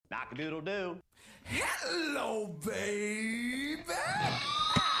Cock-a-doodle-doo. Hello, baby.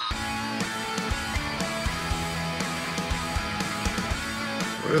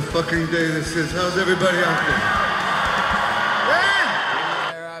 What a fucking day this is. How's everybody out there?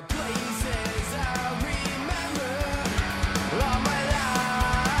 There are places I remember all my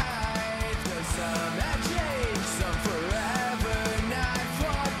life. There's some that change, some forever, not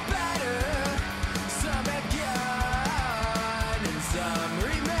for better. Some have gone and some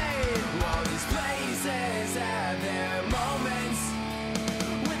remain. All these places have their moments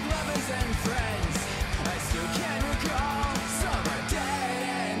with lovers and friends. I still can recall. Some are dead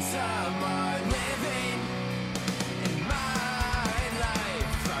and some are living. In my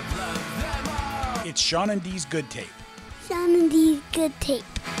life, I've loved them all. It's Sean and Dee's Good Tape. Sean and Dee's Good Tape.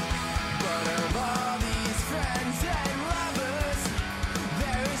 But of all these friends and lovers,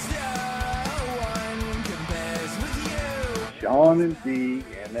 there is no one compares with you. Sean and Dee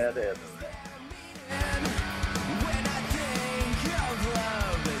and that Evan. And when I think of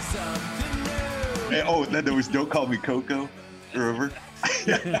love, there's something new. Hey, oh, then there was Don't Call Me Coco. Remember? For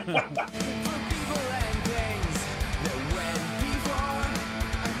people and things that went before,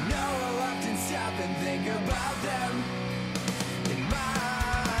 I know I'll often stop and think about them. In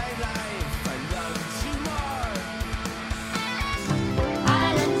my life, I loved you more.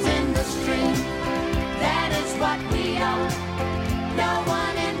 Islands in the stream, that is what we are. No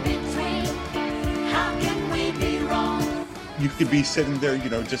one in between. How can we be wrong? You could be sitting there, you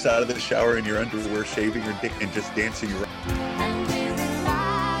know, just out of the shower in your underwear, shaving your dick and just dancing around. And we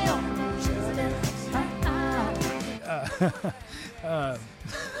rely on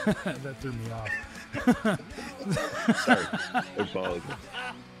That threw me off. Sorry. I apologize.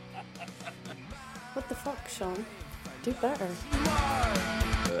 What the fuck, Sean? Do better.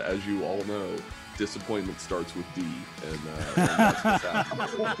 As you all know, disappointment starts with D, and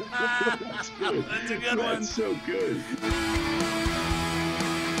that's what's happening. That's a good one. That's so good.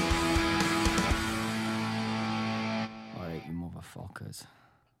 Alright, you motherfuckers.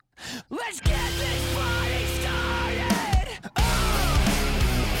 Let's get this party started!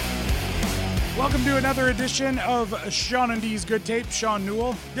 Welcome to another edition of Sean and Dee's Good Tape. Sean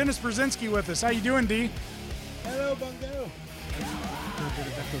Newell, Dennis Brzezinski with us. How you doing, Dee? Hello, Bungo.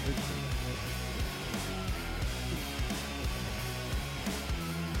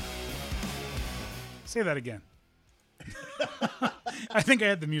 Say that again. I think I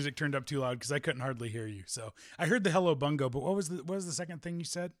had the music turned up too loud because I couldn't hardly hear you. So I heard the hello bungo, but what was the second thing you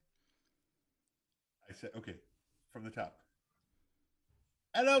said? I said, okay, from the top.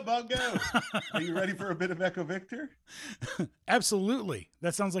 Hello, Bungo. Are you ready for a bit of Echo Victor? Absolutely.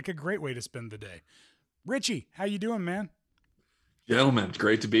 That sounds like a great way to spend the day. Richie, how you doing, man? Gentlemen,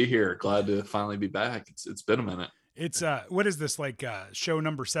 great to be here. Glad to finally be back. It's been a minute. It's what is this, like show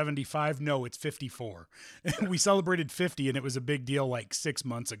number 75? No, it's 54. We celebrated 50 and it was a big deal like 6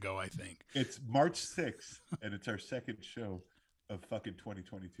 months ago, I think. It's March 6th, and it's our second show of fucking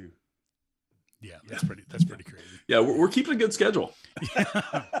 2022. Yeah, that's pretty crazy. Yeah, we're keeping a good schedule.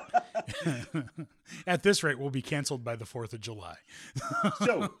 At this rate, we'll be canceled by the 4th of July.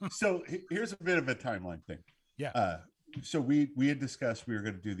 So here's a bit of a timeline thing. Yeah. So we had discussed we were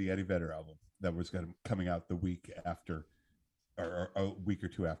going to do the Eddie Vedder album that was coming out the week after, or a week or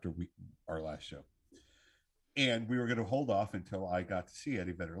two after our last show, and we were going to hold off until I got to see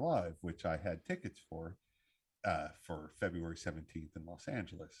Eddie Vedder live, which I had tickets for February 17th in Los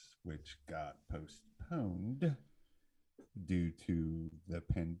Angeles, which got postponed due to the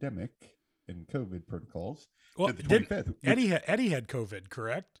pandemic and COVID protocols. Well, to the 25th. Eddie had COVID,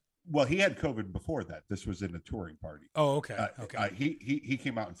 correct? Well, he had COVID before that. This was in a touring party. Oh, okay. Okay. He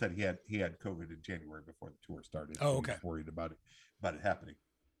came out and said he had COVID in January before the tour started. Oh, He okay. was worried about it happening.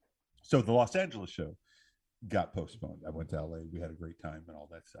 So the Los Angeles show got postponed. I went to LA. We had a great time and all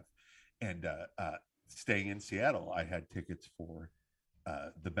that stuff. And staying in Seattle, I had tickets for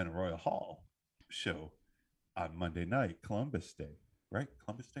the Benaroya Hall show on Monday night, Columbus Day. Right?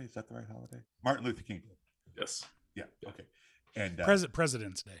 Columbus Day, is that the right holiday? Martin Luther King Day. Yes. Yeah. Okay. And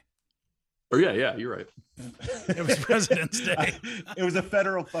President's Day. Or yeah, you're right. It was President's Day. It was a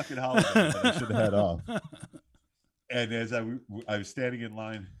federal fucking holiday that I should have had off. And as I was standing in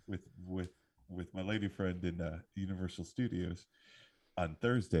line with my lady friend in Universal Studios on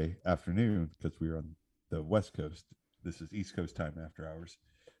Thursday afternoon, because we were on the West Coast. This is East Coast time after hours.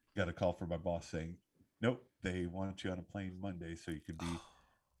 Got a call from my boss saying, nope, they want you on a plane Monday so you can be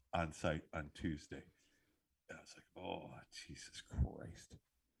on site on Tuesday. And I was like, oh, Jesus Christ.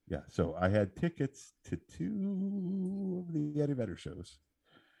 Yeah, so I had tickets to 2 of the Eddie Vedder shows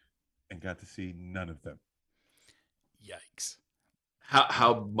and got to see none of them. Yikes.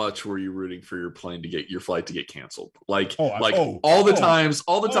 How much were you rooting for your flight to get canceled? Like Oh, all the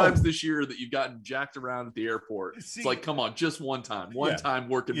times this year that you've gotten jacked around at the airport. See, it's like, come on, just one time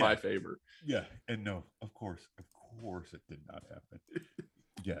work in my favor. Yeah, and no, of course it did not happen.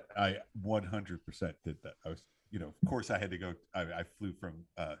 Yeah, I 100% did that. I was, of course I had to go. I flew from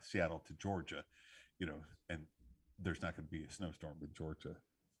Seattle to Georgia, and there's not going to be a snowstorm in Georgia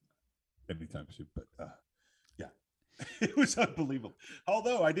anytime soon. But yeah, it was unbelievable.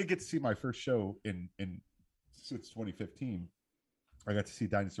 Although I did get to see my first show in since 2015. I got to see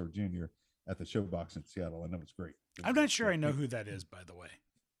Dinosaur Jr. at the Showbox in Seattle, and that was great. I'm not sure I know who that is, by the way.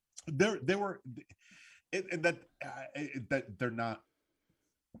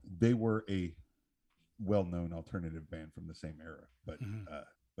 They were a well-known alternative band from the same era, but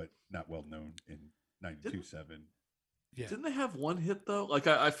not well known in 92.7. Yeah. Didn't they have one hit though? Like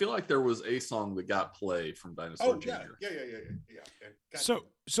I feel like there was a song that got play from Dinosaur Jr. Yeah.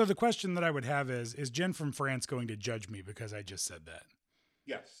 So the question that I would have is Jen from France going to judge me because I just said that?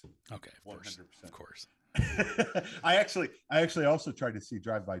 Yes. Okay. 100%. Of course. I actually also tried to see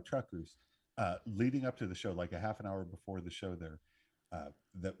Drive By Truckers leading up to the show, like a half an hour before the show there.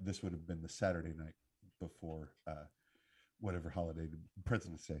 This would have been the Saturday night before whatever holiday,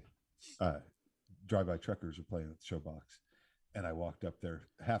 President's Day. Drive By Truckers were playing at the Showbox, and I walked up there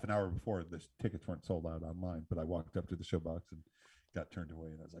half an hour before. The tickets weren't sold out online, but I walked up to the Showbox and got turned away,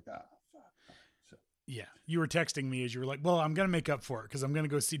 and I was like, fuck. So yeah, you were texting me as you were like, well, I'm gonna make up for it because I'm gonna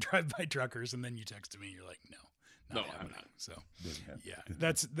go see Drive By Truckers, and then you texted me, you're like, no, I'm not. So yeah,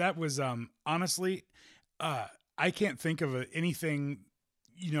 that was honestly, I can't think of anything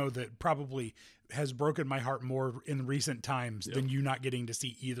that probably has broken my heart more in recent times than you not getting to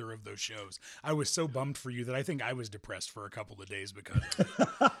see either of those shows. I was so bummed for you that I think I was depressed for a couple of days because of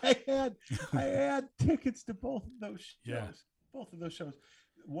it. I had tickets to both of those shows. Yeah. Both of those shows.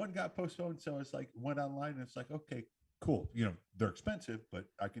 One got postponed, so it's like went online and it's like, okay, cool. They're expensive, but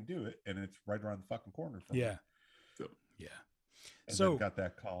I can do it, and it's right around the fucking corner from me. Yeah. And So then got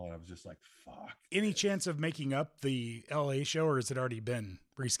that call, and I was just like, fuck. Any chance of making up the LA show, or has it already been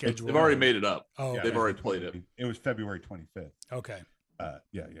rescheduled? They've already made it up. Oh, they've already played it. It was February 25th. Okay.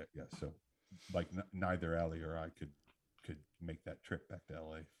 Yeah. So, like, neither Allie or I could make that trip back to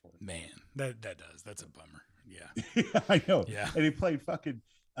LA for it. Man, that's a bummer. Yeah. I know. Yeah. And he played fucking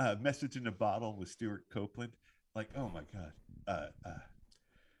Message in a Bottle with Stuart Copeland. Like, oh my god.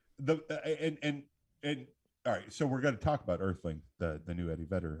 And all right, so we're going to talk about Earthling, the new Eddie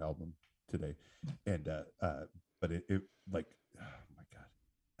Vedder album today, and but it like, oh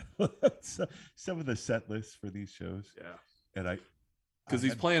my god, some of the set lists for these shows, and because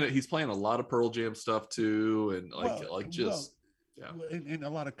he's playing a lot of Pearl Jam stuff too, and and a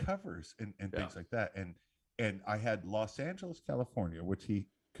lot of covers and things like that, and I had Los Angeles, California, which he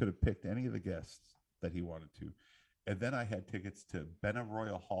could have picked any of the guests that he wanted to, and then I had tickets to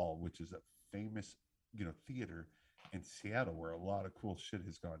Benaroya Hall, which is a famous theater in Seattle where a lot of cool shit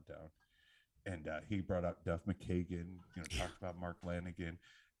has gone down, and he brought up Duff McKagan, talked about Mark Lanigan,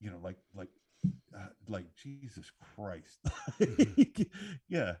 like Jesus Christ.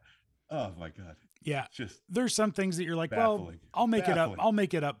 Yeah. Oh my god. Yeah. Just there's some things that you're like, baffling. well, I'll make it up. I'll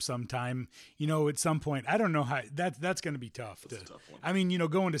make it up sometime, at some point. I don't know how that's going to be tough. That's a tough one. I mean,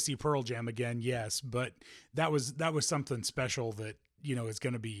 going to see Pearl Jam again. Yes. But that was something special that, is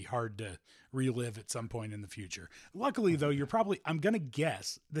going to be hard to relive at some point in the future. Luckily though, I'm going to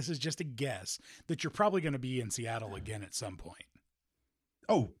guess, this is just a guess, that you're probably going to be in Seattle again at some point.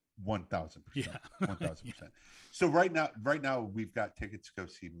 Oh, 1,000%. Yeah. 1,000%. So right now we've got tickets to go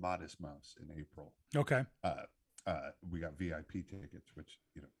see Modest Mouse in April. Okay. We got VIP tickets, which,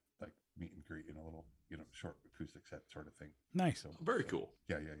 like meet and greet in a little, short acoustic set sort of thing. Nice. So, very cool.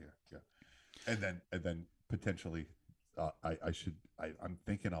 Yeah. And then potentially I'm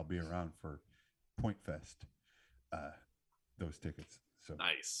thinking I'll be around for Point Fest, those tickets. So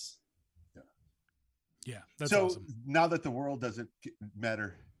nice. Yeah. That's so awesome. Now that the world doesn't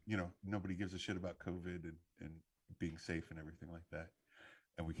matter, nobody gives a shit about COVID and being safe and everything like that,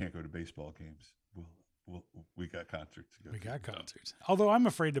 and we can't go to baseball games. We got concerts to go. We got concerts. Although I'm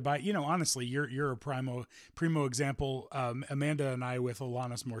afraid to buy, honestly, you're a primo example. Amanda and I with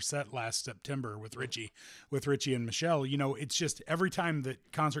Alanis Morissette last September with Richie and Michelle, it's just every time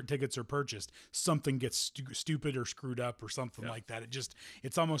that concert tickets are purchased, something gets stupid or screwed up or something like that.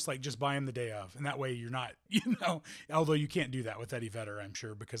 It's almost like just buy them the day of. And that way you're not, although you can't do that with Eddie Vedder, I'm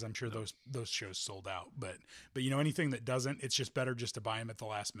sure, because I'm sure those shows sold out, but anything that doesn't, it's just better just to buy them at the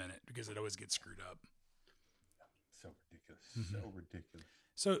last minute because it always gets screwed up. So ridiculous. So ridiculous.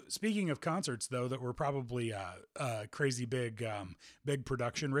 So speaking of concerts, though, that were probably crazy big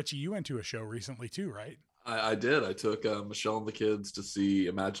production. Richie, you went to a show recently too, right? I did. I took Michelle and the kids to see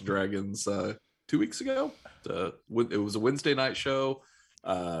Imagine Dragons 2 weeks ago. It was a Wednesday night show.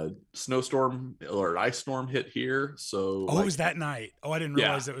 Snowstorm or ice storm hit here. So it was that night. Oh, I didn't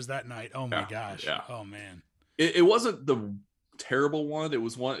realize it was that night. Oh my gosh. Yeah. Oh man. It wasn't the terrible one. It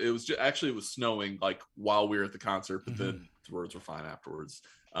was one. It was just, actually it was snowing like while we were at the concert, but then the roads were fine afterwards.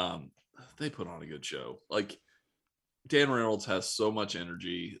 They put on a good show. Like Dan Reynolds has so much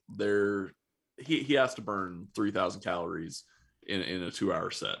energy. He has to burn 3,000 calories in a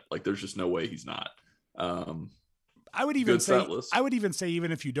 2-hour set. Like there's just no way he's not. I would even say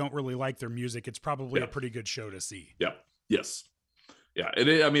even if you don't really like their music, it's probably a pretty good show to see. Yeah. Yes. Yeah. And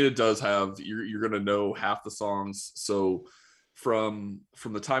it does have, you're going to know half the songs. So from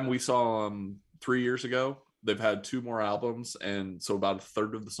the time we saw them 3 years ago, they've had 2 more albums. And so about a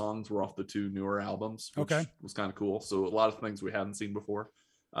third of the songs were off the 2 newer albums, which was kind of cool. So a lot of things we hadn't seen before.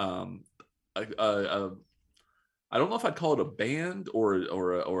 I don't know if I'd call it a band or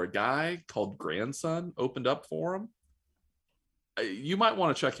a guy called Grandson opened up for him. You might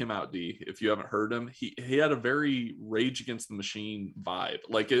want to check him out, D, if you haven't heard him. He had a very Rage Against the Machine vibe.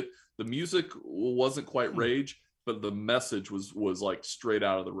 Like the music wasn't quite Rage, but the message was like straight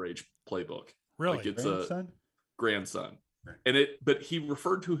out of the Rage playbook. Really? Like it's Grandson? Grandson. But he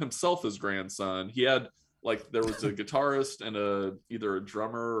referred to himself as Grandson. He had like there was a guitarist and either a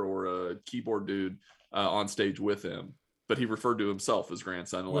drummer or a keyboard dude on stage with him, but he referred to himself as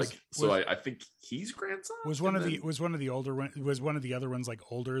Grandson. I think he's Grandson. Was one of the other ones like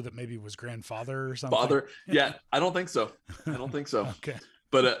older that maybe was grandfather or something? Father? Yeah, I don't think so. Okay,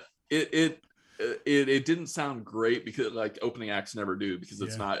 but it didn't sound great because like opening acts never do, because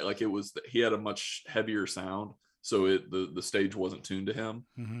it's not like he had a much heavier sound. So the stage wasn't tuned to him,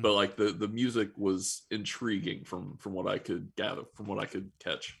 but like the music was intriguing from what I could gather, from what I could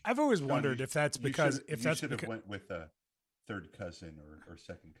catch. I've always wondered if that's because went with a third cousin or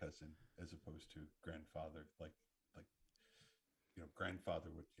second cousin as opposed to grandfather, like grandfather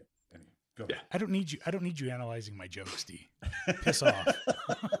would. Anyway, go ahead. I don't need you analyzing my jokes, D. Piss off.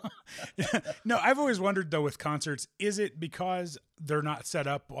 No, I've always wondered though with concerts, is it because they're not set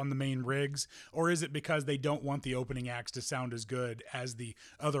up on the main rigs, or is it because they don't want the opening acts to sound as good as the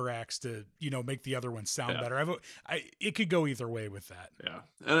other acts to, make the other ones sound better? It could go either way with that. Yeah.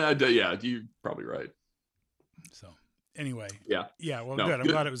 And you're probably right. So anyway. Yeah. Well, good. I'm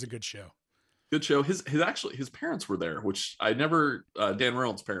glad it was a good show. Good show. His parents were there, which I never, Dan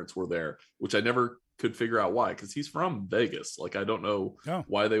Reynolds' parents were there, which I never could figure out why, because he's from Vegas. Like, I don't know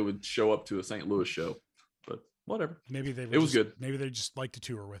why they would show up to a St. Louis show, but whatever. Maybe it was good. Maybe they just like to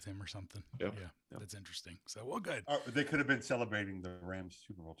tour with him or something. Yeah. That's interesting. So, well, good. They could have been celebrating the Rams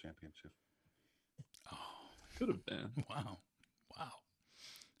Super Bowl championship. Oh, could have been. Wow.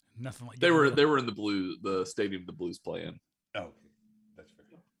 Nothing like they were in the stadium the Blues play in. Oh, okay. That's fair.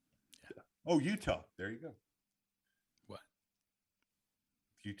 Yeah. Oh, Utah. There you go. What?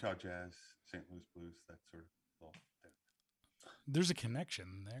 Utah Jazz, St. Louis Blues, that sort of thing. There's a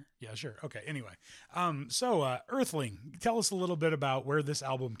connection there. Yeah, sure. Okay. Anyway, so Earthling, tell us a little bit about where this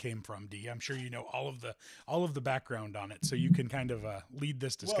album came from, D. I'm sure you know all of the background on it, so you can kind of lead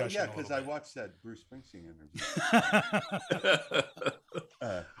this discussion. Well, yeah, because I watched that Bruce Springsteen interview.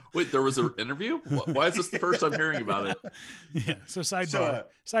 Wait, there was an interview? Why is this the first I'm hearing about it? Yeah. So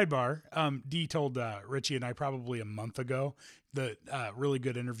sidebar. D told Richie and I probably a month ago the really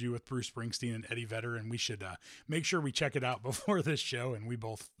good interview with Bruce Springsteen and Eddie Vedder, and we should make sure we check it out before this show. And we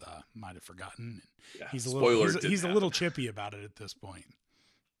both might have forgotten. Yeah, he's a little chippy about it at this point.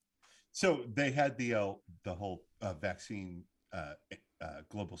 So they had the whole vaccine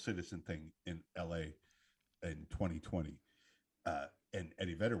global citizen thing in LA in 2020, and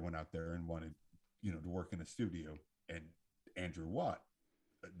Eddie Vedder went out there and wanted to work in a studio, and Andrew Watt,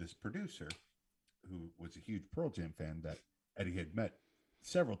 this producer who was a huge Pearl Jam fan that Eddie had met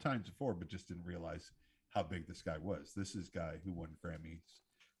several times before, but just didn't realize how big this guy was. This is a guy who won Grammys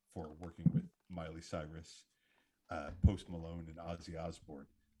for working with Miley Cyrus, Post Malone, and Ozzy Osbourne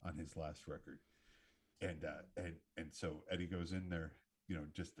on his last record. And so Eddie goes in there,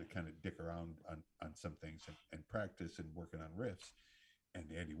 just to kind of dick around on some things and practice and working on riffs.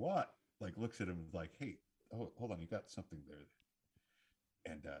 And Andy Watt looks at him and is like, "Hey, hold on, you got something there."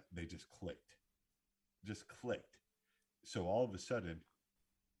 And they just clicked. So all of a sudden,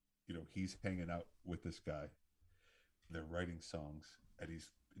 he's hanging out with this guy. They're writing songs. Eddie's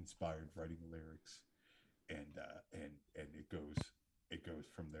inspired, writing lyrics, and it goes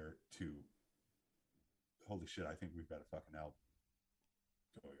from there to, holy shit! I think we've got a fucking album.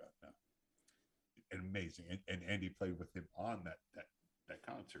 going on now. And amazing. And Andy played with him on that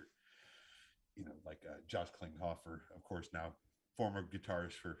concert. You know, like Josh Klinghoffer, of course, now former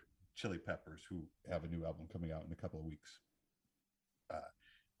guitarist for Chili Peppers, who have a new album coming out in a couple of weeks.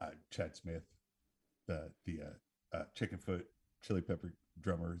 Chad Smith, the Chickenfoot Chili Pepper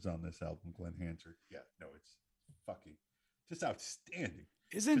drummer, is on this album. Glenn Hansard. Yeah, no, it's fucking just outstanding.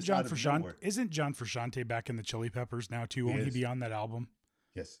 Isn't John Frusciante back in the Chili Peppers now too? Won't he be on that album?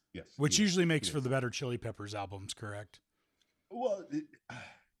 Yes. Which usually makes for the better Chili Peppers albums, correct? Well,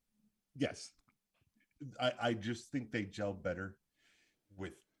 yes. I just think they gel better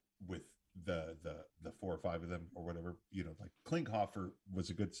with the 4 or 5 of them or whatever. You know, like Klinghoffer was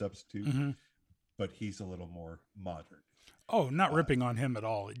a good substitute, but he's a little more modern. Oh, not ripping on him at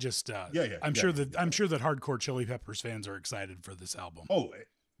all. It just I'm sure that hardcore Chili Peppers fans are excited for this album. Oh,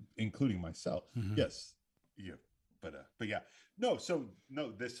 including myself. Yes. Yeah. But yeah. No,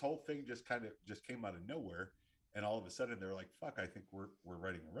 this whole thing just came out of nowhere, and all of a sudden they're like, fuck, I think we're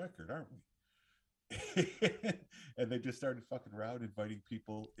writing a record, aren't we? And they just started fucking around, inviting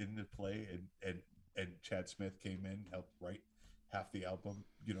people in to play, and Chad Smith came in, helped write half the album.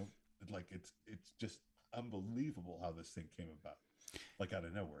 You know, like it's just unbelievable how this thing came about, like out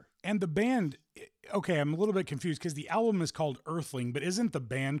of nowhere. And the band, okay, I'm a little bit confused because the album is called Earthling, but isn't the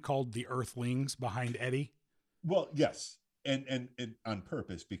band called the Earthlings behind Eddie? Well, yes, and on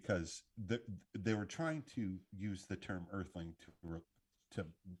purpose, because they were trying to use the term Earthling to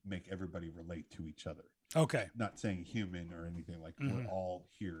make everybody relate to each other. Okay. Not saying human or anything, like we're all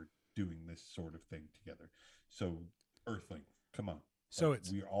here doing this sort of thing together. So Earthling, come on. So like,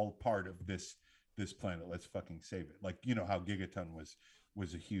 we're all part of this planet. Let's fucking save it. Like, you know how Gigaton was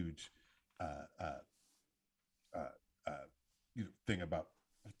a huge you know, thing about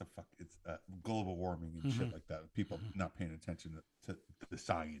what the fuck, it's global warming and shit like that. People not paying attention to the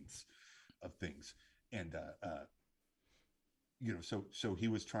science of things. And you know, so he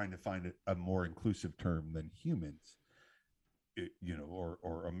was trying to find a more inclusive term than humans, you know,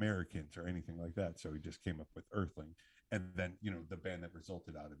 or Americans or anything like that. So he just came up with Earthling. And then, you know, the band that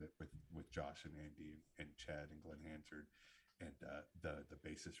resulted out of it with Josh and Andy and Chad and Glenn Hansard and the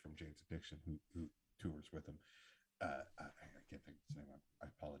bassist from Jane's Addiction who tours with him. I can't think of his name. I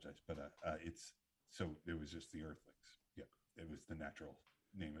apologize, but it was just the Earthlings. Yeah, it was the natural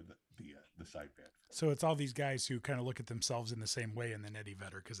name of the side band. So it's all these guys who kind of look at themselves in the same way, and then Eddie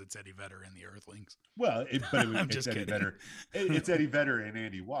Vedder, because it's Eddie Vedder and the Earthlings. Well, it's Eddie Vedder. It's Eddie Vedder and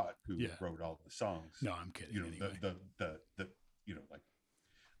Andy Watt who wrote all the songs. No, I'm kidding. You know, anyway. the you know,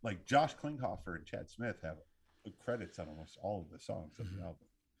 like Josh Klinghoffer and Chad Smith have credits on almost all of the songs of the album.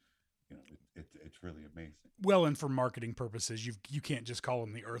 You know, it's really amazing. Well, and for marketing purposes, you can't just call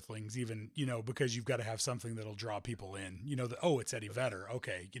them the Earthlings, even, you know, because you've got to have something that'll draw people in. You know, it's Eddie Vedder.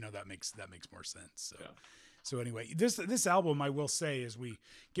 Okay, you know, that makes more sense. So, So anyway, this album, I will say, as we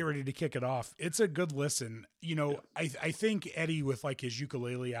get ready to kick it off, it's a good listen. You know, I think Eddie, with like his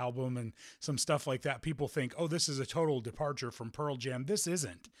ukulele album and some stuff like that, people think, oh, this is a total departure from Pearl Jam. This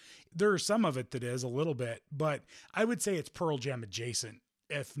isn't. There are some of it that is a little bit, but I would say it's Pearl Jam adjacent,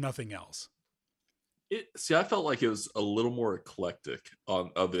 if nothing else. I felt like it was a little more eclectic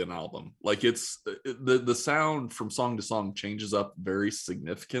of an album. Like it's the sound from song to song changes up very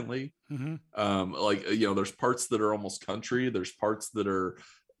significantly. Like, you know, there's parts that are almost country. There's parts that are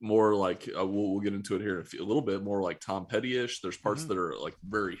more like we'll get into it here in a little bit, more like Tom Petty-ish. There's parts that are like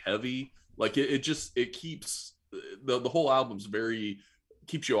very heavy. Like it keeps the whole album's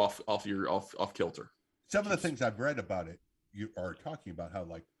keeps you off kilter. Some of the things I've read about it, you are talking about how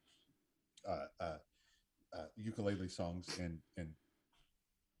like ukulele songs and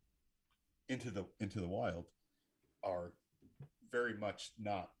Into the Wild are very much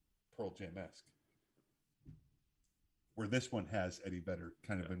not Pearl Jam-esque, where this one has Eddie Vedder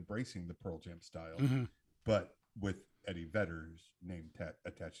kind of embracing the Pearl Jam style, but with Eddie Vedder's name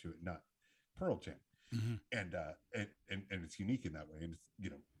attached to it, not Pearl Jam. And it's unique in that way, and it's, you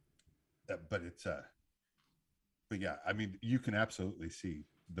know, but it's but yeah, I mean, you can absolutely see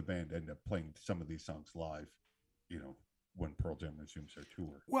the band end up playing some of these songs live, you know, when Pearl Jam resumes their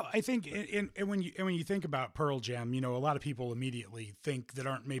tour. Well, I think, and when you think about Pearl Jam, you know, a lot of people immediately think, that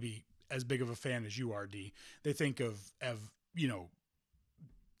aren't maybe as big of a fan as you are, D. They think of you know,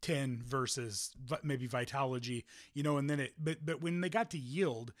 10 versus maybe Vitalogy, you know, and then but when they got to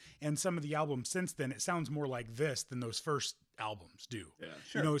Yield and some of the albums since then, it sounds more like this than those first albums do. Yeah,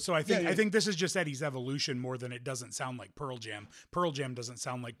 sure. You know, so I think this is just Eddie's evolution more than it doesn't sound like Pearl Jam. Pearl Jam doesn't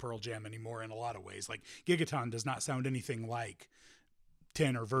sound like Pearl Jam anymore in a lot of ways. Like Gigaton does not sound anything like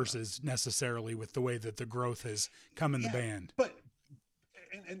 10 or Versus necessarily, with the way that the growth has come in the band. But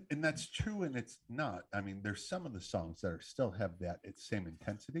and that's true, and it's not. I mean, there's some of the songs that are still have that same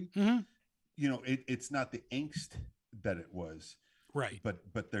intensity. You know, it's not the angst that it was, right?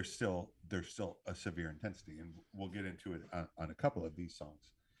 But there's still a severe intensity, and we'll get into it on a couple of these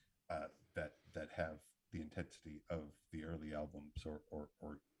songs that have the intensity of the early albums, or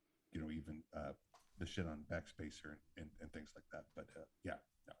you know, even the shit on Backspacer and things like that. But yeah,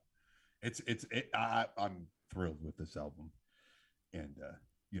 no, I'm thrilled with this album, and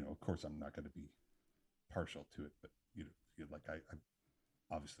you know, of course, I'm not going to be partial to it, but you know, like I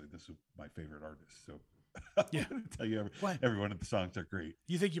obviously this is my favorite artist, so yeah, I'm tell you every one of the songs are great.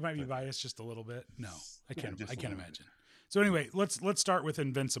 You think you might be biased just a little bit? No, I can't imagine. Bit. So anyway, let's start with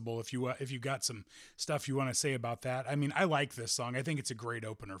Invincible. If you got some stuff you want to say about that, I mean, I like this song. I think it's a great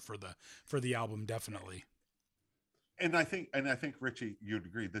opener for the album, definitely. And I think Richie, you'd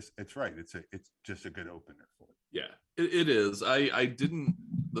agree. It's right. It's just a good opener for it. Yeah, it is. I didn't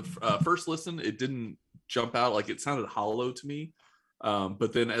the first listen. It didn't jump out, like it sounded hollow to me.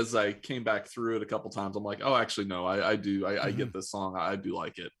 But then as I came back through it a couple times, I'm like, oh, actually, no, I do. I get this song. I do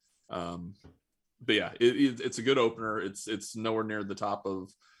like it. But yeah, it's a good opener. It's nowhere near the top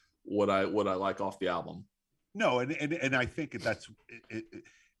of what I like off the album. No, and I think that's it.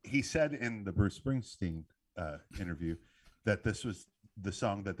 He said in the Bruce Springsteen interview that this was the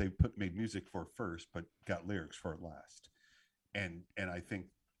song that they made music for first, but got lyrics for last. And I think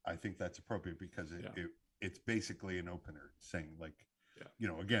that's appropriate because it's basically an opener saying, like, you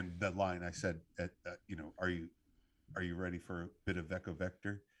know, again, the line I said at you know, are you ready for a bit of Echo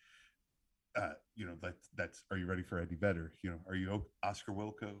Vector? You know, that's are you ready for Eddie Vedder? You know, are you Oscar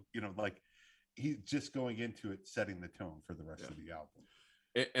Wilco? You know, like he's just going into it, setting the tone for the rest of the album.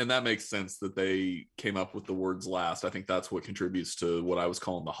 And that makes sense that they came up with the words last. I think that's what contributes to what I was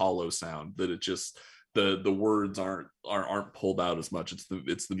calling the hollow sound, that it just the words aren't pulled out as much. It's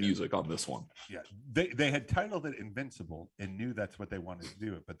the music on this one. Yeah, they had titled it Invincible and knew that's what they wanted to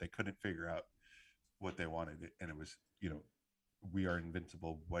do it, but they couldn't figure out what they wanted it, and it was, you know, we are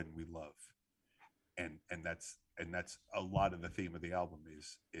invincible when we love. And that's a lot of the theme of the album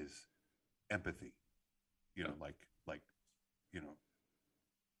is empathy, you know, like you know,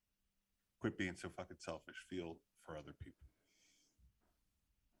 quit being so fucking selfish, feel for other people.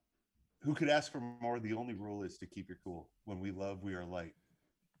 Who could ask for more? The only rule is to keep your cool. When we love, we are light.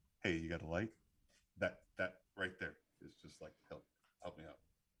 Hey, you got a light? That right there is just like, help me out.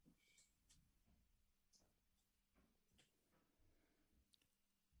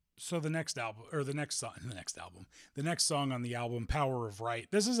 So the next song on the album, Power of Right.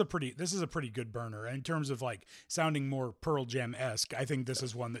 This is a pretty good burner in terms of like sounding more Pearl Jam-esque. I think this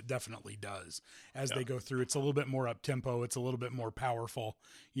is one that definitely does as they go through. It's a little bit more up tempo. It's a little bit more powerful.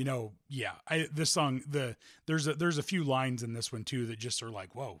 You know, this song, there's a few lines in this one too that just are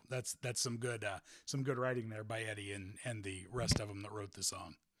like, whoa, that's some good writing there by Eddie and the rest of them that wrote the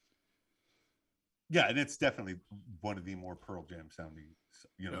song. Yeah, and it's definitely one of the more Pearl Jam sounding.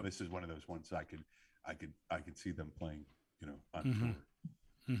 You know, this is one of those ones I could see them playing, you know, on tour.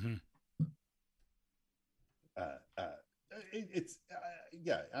 Mm-hmm.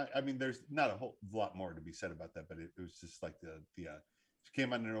 I mean, there's not a whole lot more to be said about that, but it was just like she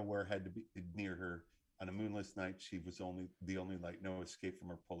came out of nowhere, had to be near her on a moonless night. She was the only light, no escape from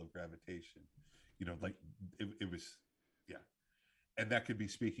her pull of gravitation. You know, like it was, and that could be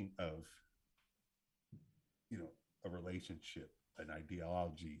speaking of, you know, a relationship, an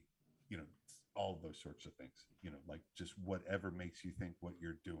ideology, you know, all of those sorts of things, you know, like just whatever makes you think what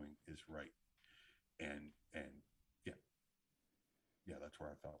you're doing is right. And that's where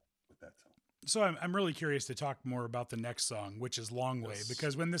I felt with that song. So I'm really curious to talk more about the next song, which is Long Way,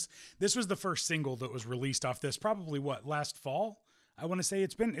 because when this was the first single that was released off this, probably last fall. I want to say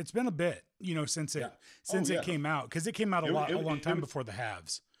it's been a bit, you know, since it came out, because it came out a long time before the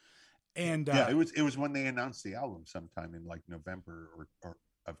Haves. And it was when they announced the album sometime in like November or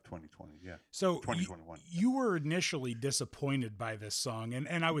of 2020. Yeah. So 2021. You were initially disappointed by this song,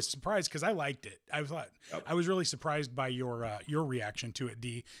 and I was surprised because I liked it. I was really surprised by your reaction to it,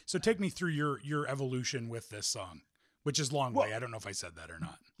 D. So take me through your evolution with this song, which is Long Way. I don't know if I said that or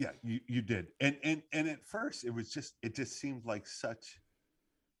not. Yeah, you did. And at first it just seemed like such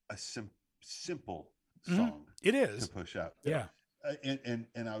a simple song. It is to push out. Yeah.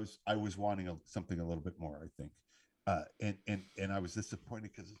 And I was wanting something a little bit more, I think, and I was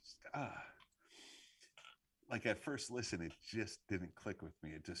disappointed because it's like at first listen, it just didn't click with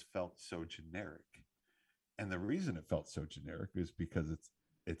me. It just felt so generic, and the reason it felt so generic is because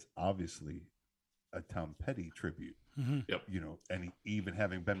it's obviously a Tom Petty tribute. Mm-hmm. Yep. You know, and even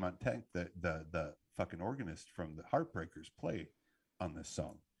having Ben Montank, the fucking organist from the Heartbreakers, play on this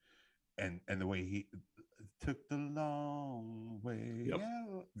song, and the way he took the long way. Yep.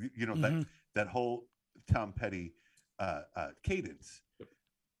 Yeah. You know, that whole Tom Petty cadence. Yep.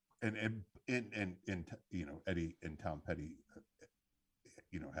 And you know, Eddie and Tom Petty,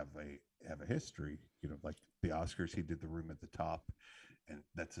 you know, have a history. You know, like the Oscars, he did The Room at the Top, and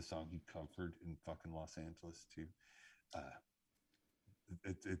that's a song he covered in fucking Los Angeles too.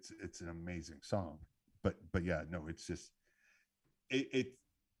 It's an amazing song, but yeah, no, it's just it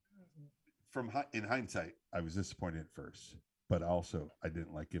in hindsight, I was disappointed at first, but also I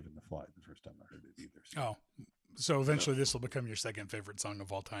didn't like Given the Fly the first time I heard it either. So. Oh, so eventually this will become your second favorite song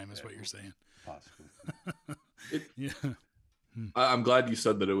of all time, is what you're saying? Possibly. Yeah. I'm glad you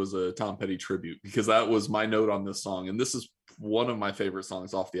said that it was a Tom Petty tribute, because that was my note on this song, and this is one of my favorite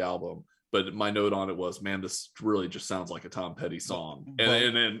songs off the album. But my note on it was, man, this really just sounds like a Tom Petty song.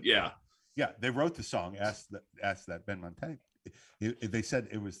 And then yeah, they wrote the song. Asked that Ben Montaigne. They said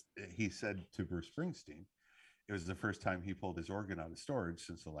it was. He said to Bruce Springsteen, it was the first time he pulled his organ out of storage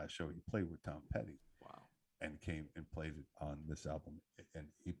since the last show he played with Tom Petty. Wow. And came and played it on this album, and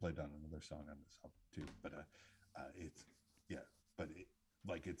he played on another song on this album too. But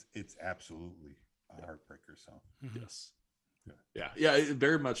it's absolutely a heartbreaker song. Yes. Yeah, it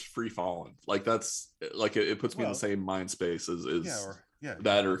very much free falling. Like that's like it puts me in the same mind space as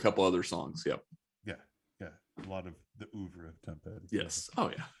that or a couple other songs. Yep. Yeah. A lot of the oeuvre of Tom Petty. Yes.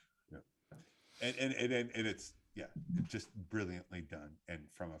 Oh yeah. And it's just brilliantly done, and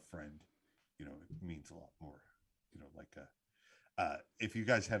from a friend, you know, it means a lot more. You know, like if you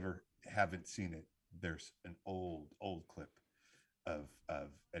guys haven't seen it, there's an old clip of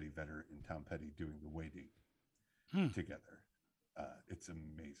Eddie Vedder and Tom Petty doing The Waiting together. It's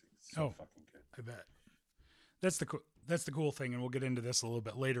amazing. It's so fucking good. I bet. That's the cool thing, and we'll get into this a little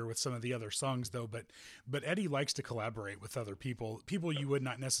bit later with some of the other songs, though. But Eddie likes to collaborate with other people you would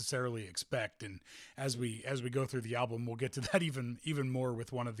not necessarily expect. And as we go through the album, we'll get to that even more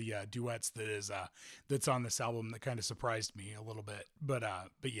with one of the duets that's on this album that kind of surprised me a little bit. But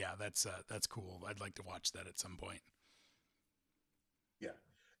yeah, that's cool. I'd like to watch that at some point. Yeah,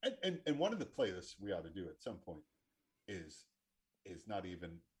 and one of the playlists we ought to do at some point is not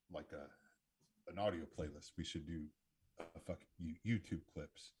even like an audio playlist. We should do YouTube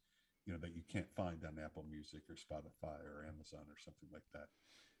clips, you know, that you can't find on Apple Music or Spotify or Amazon or something like that,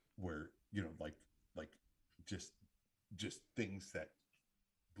 where, you know, like just things that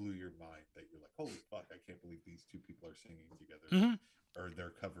blew your mind, that you're like, holy fuck, I can't believe these two people are singing together, or they're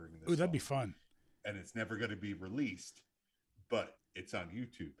covering this. Ooh, that'd be song. fun. And it's never going to be released, but it's on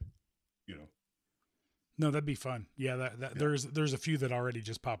YouTube, you know. No, that'd be fun. Yeah, there's a few that already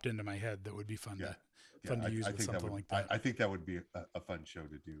just popped into my head that would be fun to use with something like that. I think that would be a fun show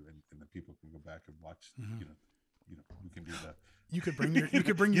to do, and the people can go back and watch. You know, we can do that. You could bring your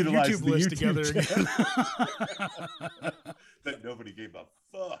YouTube list together again. That nobody gave a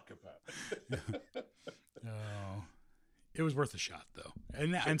fuck about. Oh, it was worth a shot though,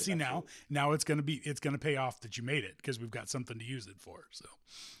 and see now it's gonna pay off that you made it, because we've got something to use it for. So,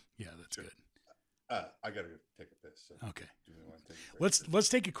 yeah, that's good. I gotta go take a piss. So okay. Do we want to take a break? Let's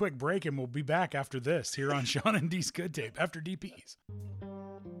take a quick break, and we'll be back after this here on Sean and D's Good Tape after DPs.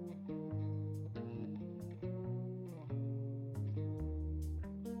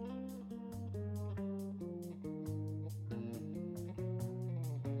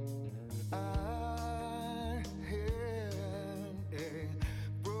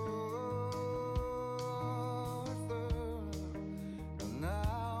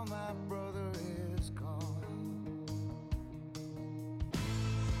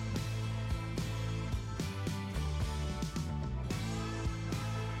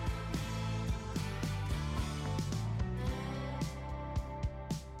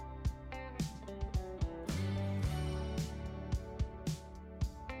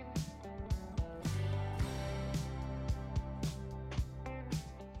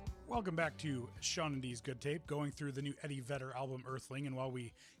 Welcome back to Sean and D's Good Tape, going through the new Eddie Vedder album Earthling. And while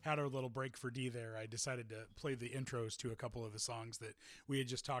we had our little break for D there, I decided to play the intros to a couple of the songs that we had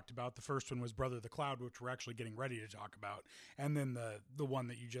just talked about. The first one was Brother the Cloud, which we're actually getting ready to talk about. And then the one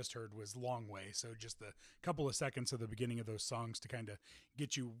that you just heard was Long Way. So just the couple of seconds of the beginning of those songs to kind of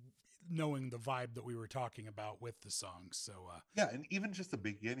get you knowing the vibe that we were talking about with the songs. So yeah, and even just the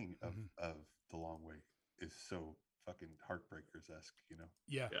beginning of The Long Way is so fucking Heartbreakers-esque, you know?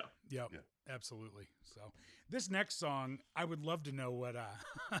 Yeah. Yeah. Absolutely. So this next song, I would love to know what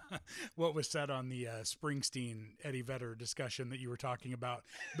what was said on the Springsteen Eddie Vedder discussion that you were talking about,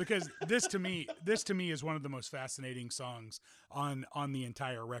 because this to me is one of the most fascinating songs on the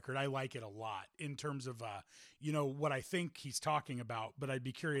entire record. I like it a lot in terms of what I think he's talking about, but I'd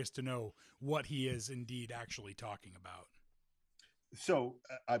be curious to know what he is indeed actually talking about. So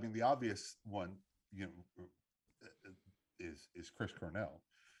I mean, the obvious one, is Chris Cornell,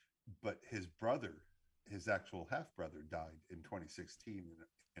 but his brother, his actual half brother, died in 2016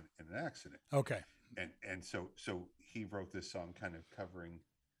 in an accident. Okay. And so he wrote this song kind of covering.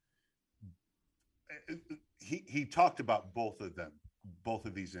 He talked about both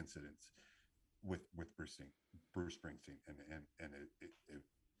of these incidents with Bruce Springsteen, and it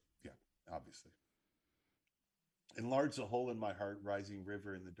yeah, obviously. Enlarge the hole in my heart, rising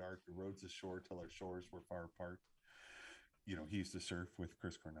river in the dark, the roads ashore till our shores were far apart. He used to surf with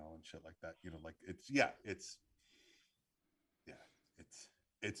Chris Cornell and shit like that.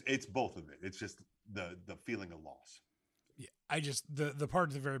 It's both of it. It's just the feeling of loss. Yeah, I just the part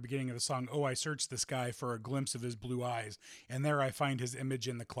at the very beginning of the song, "Oh, I searched the sky for a glimpse of his blue eyes, and there I find his image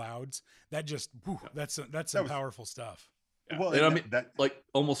in the clouds." That just that's some powerful stuff. Yeah. Well, and I mean, that like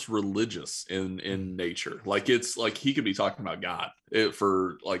almost religious in nature. Like it's like he could be talking about God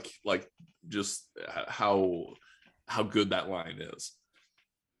for like just how good that line is.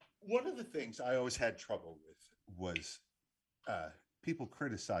 One of the things I always had trouble with was people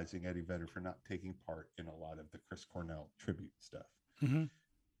criticizing Eddie Vedder for not taking part in a lot of the Chris Cornell tribute stuff. Mm-hmm.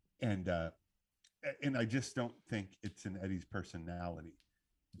 And I just don't think it's in Eddie's personality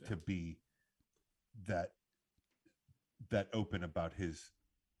to be that open about his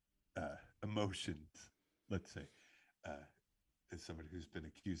emotions, let's say, as somebody who's been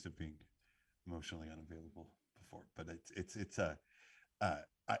accused of being emotionally unavailable before. But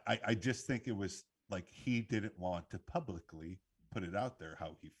I just think it was like he didn't want to publicly put it out there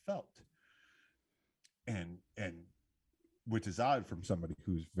how he felt, and which is odd from somebody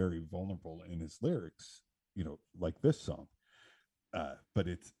who's very vulnerable in his lyrics, like this song. But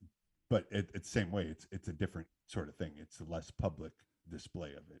it's the same way. It's a different sort of thing. It's a less public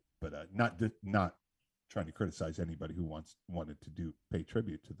display of it. But not trying to criticize anybody who wanted to pay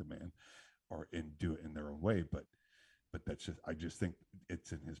tribute to the man, and do it in their own way. But that's I just think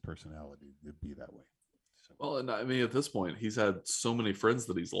it's in his personality to be that way. So. Well, and I mean, at this point, he's had so many friends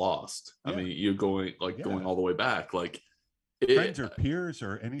that he's lost. Yeah. I mean, you're going all the way back, like friends or peers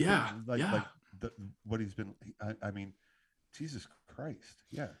or anything. Like what he's been. I mean, Jesus Christ,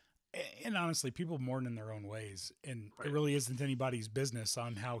 yeah. And honestly, people mourn in their own ways, and it really isn't anybody's business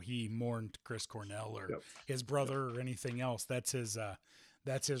on how he mourned Chris Cornell or his brother or anything else. That's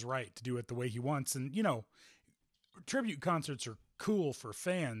his right to do it the way he wants. And tribute concerts are cool for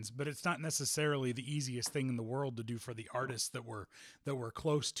fans, but it's not necessarily the easiest thing in the world to do for the artists that were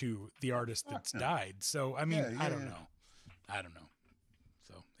close to the artist that's died. So I mean, I don't know.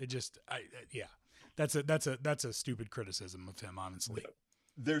 So it just that's a stupid criticism of him, honestly.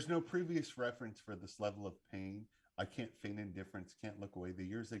 There's no previous reference for this level of pain. I can't feign indifference, can't look away. The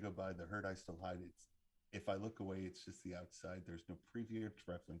years they go by, the hurt I still hide. If I look away, it's just the outside. There's no previous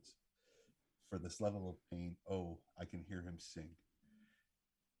reference for this level of pain. Oh, I can hear him sing.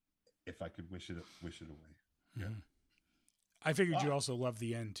 If I could wish it away. Yeah. Mm-hmm. I figured you also love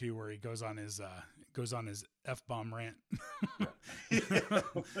the end too, where he goes on his F-bomb rant.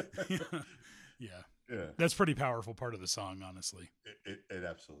 Yeah. That's pretty powerful part of the song, honestly. It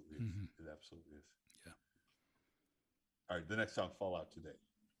absolutely is. Mm-hmm. It absolutely is. Yeah. All right, the next song, Fall Out Today.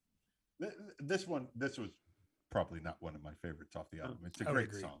 This was probably not one of my favorites off the album. It's a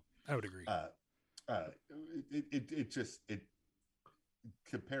great song. I would agree. It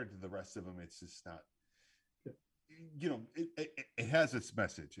compared to the rest of them, it's just not. It has its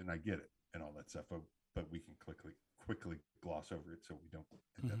message, and I get it, and all that stuff. But we can quickly gloss over it, so we don't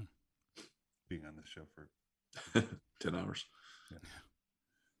end up being on this show for 10 hours. Yeah.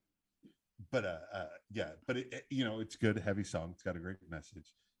 But it's good, heavy song. It's got a great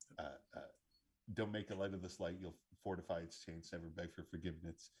message. Don't make a light of this light. You'll fortify its chains. Never beg for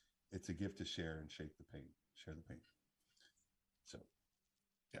forgiveness. It's a gift to share and share the pain. So,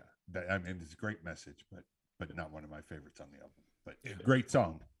 yeah, it's a great message, but not one of my favorites on the album. But great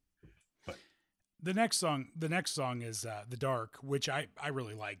song. But the next song is "The Dark," which I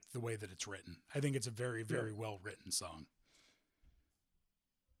really like the way that it's written. I think it's a very, very well written song.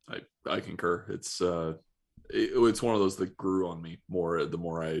 I concur. It's one of those that grew on me more the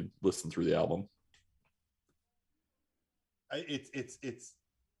more I listened through the album.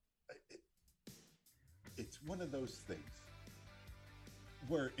 it's one of those things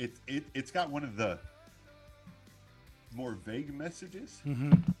where it's got one of the more vague messages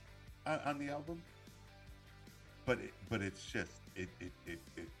on the album, but it's just it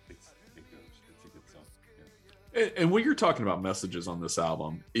goes. It's a good song. Yeah. And when you're talking about messages on this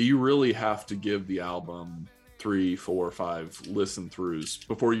album, you really have to give the album 3, 4, 5 listen throughs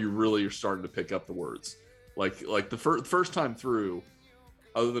before you really are starting to pick up the words. Like the first time through,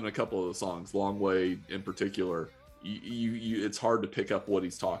 other than a couple of the songs, Long Way in particular, you it's hard to pick up what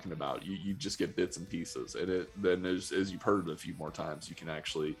he's talking about. You just get bits and pieces, and then as you've heard it a few more times, you can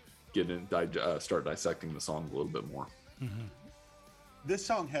actually get in start dissecting the song a little bit more. This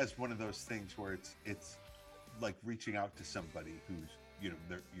song has one of those things where it's like reaching out to somebody who's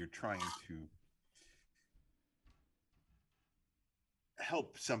you're trying to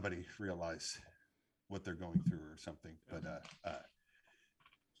help somebody realize what they're going through or something, but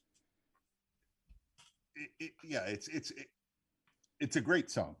it's a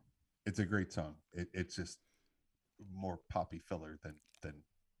great song. It's a great song. It's just more poppy filler than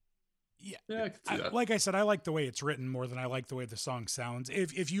Yeah, I can see that. Like I said, I like the way it's written more than I like the way the song sounds.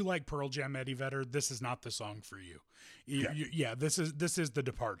 If you like Pearl Jam, Eddie Vedder, this is not the song for you. This is the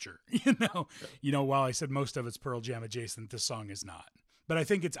departure. While I said most of it's Pearl Jam adjacent, this song is not. But I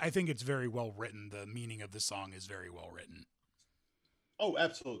think it's very well written. The meaning of the song is very well written. Oh,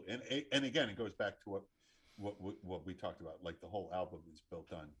 absolutely. And again, it goes back to what we talked about. Like the whole album is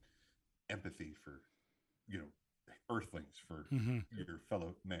built on empathy for, earthlings, for your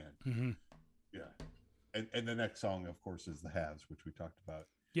fellow man. Yeah. And the next song, of course, is The Haves, which we talked about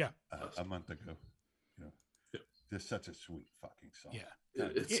a month ago. Just such a sweet fucking song. Yeah.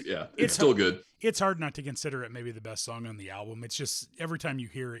 It's still good. It's hard not to consider it maybe the best song on the album. It's just every time you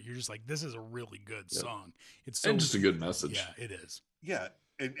hear it, you're just like, this is a really good song. It's and just a good message. Yeah, it is. Yeah.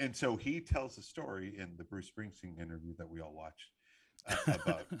 And so he tells a story in the Bruce Springsteen interview that we all watched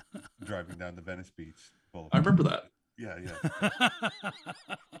about driving down to Venice Beach Boulevard. I remember that. Yeah.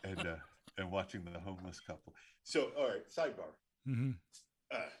 And watching the homeless couple. So, all right, sidebar.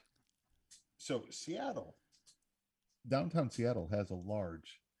 So Seattle, downtown Seattle has a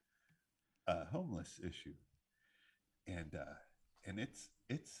large homeless issue, and it's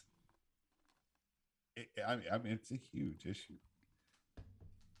a huge issue,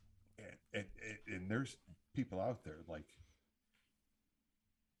 and there's people out there like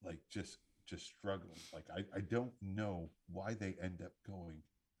just struggling. Like I don't know why they end up going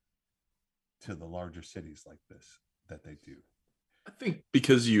to the larger cities like this that they do. I think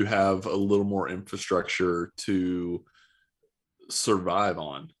because you have a little more infrastructure to survive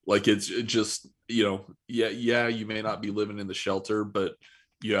on. Like it just, you may not be living in the shelter, but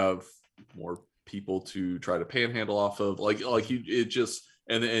you have more people to try to panhandle off of.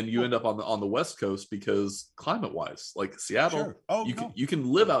 And you end up on the West Coast because climate wise, like Seattle, you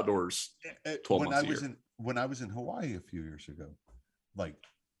can live outdoors 12 months a year. When I was in Hawaii a few years ago, like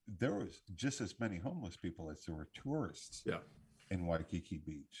there was just as many homeless people as there were tourists. Yeah. In Waikiki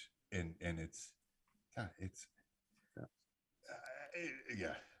Beach, and it's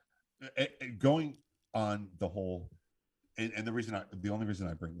going on the whole, and the only reason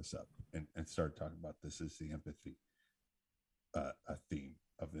I bring this up and start talking about this is the empathy a theme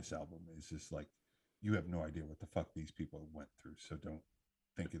of this album is just like, you have no idea what the fuck these people went through, so don't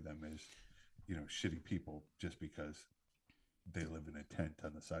think of them as shitty people just because they live in a tent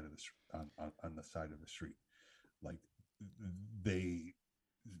on the side of the side of the street. Like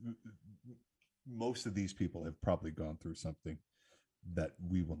most of these people have probably gone through something that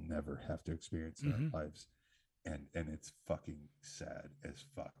we will never have to experience in our lives, and it's fucking sad as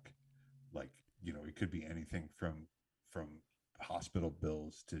fuck. Like it could be anything from hospital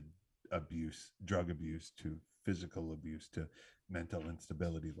bills to abuse, drug abuse, to physical abuse, to mental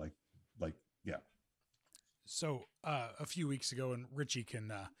instability. Like yeah. So a few weeks ago, and Richie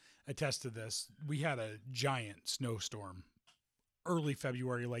can attest to this, we had a giant snowstorm early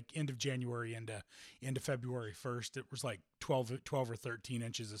February, like end of January into February 1st. It was like 12 or 13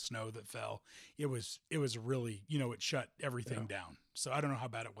 inches of snow that fell. It was really, it shut everything down. So I don't know how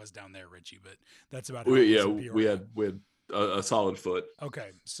bad it was down there, Richie, but that's about how it was in Peoria. we had a solid foot.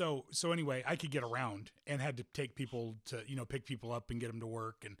 Okay. So anyway, I could get around and had to take people to, pick people up and get them to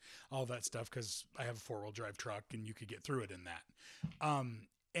work and all that stuff, because I have a 4-wheel drive truck and you could get through it in that.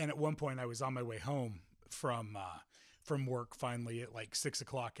 And at one point I was on my way home from work finally at like 6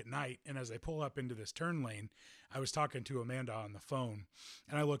 o'clock at night. And as I pull up into this turn lane, I was talking to Amanda on the phone,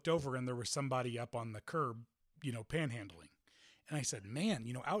 and I looked over and there was somebody up on the curb, panhandling. And I said, man,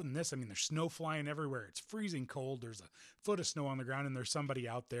 out in this, I mean, there's snow flying everywhere. It's freezing cold. There's a foot of snow on the ground and there's somebody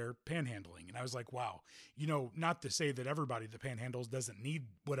out there panhandling. And I was like, wow, not to say that everybody that panhandles doesn't need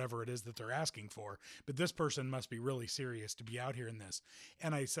whatever it is that they're asking for, but this person must be really serious to be out here in this.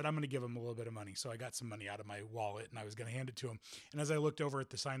 And I said, I'm going to give him a little bit of money. So I got some money out of my wallet and I was going to hand it to him. And as I looked over at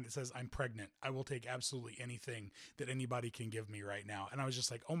the sign that says, I'm pregnant, I will take absolutely anything that anybody can give me right now. And I was just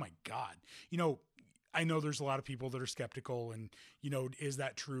like, oh my God, I know there's a lot of people that are skeptical and, is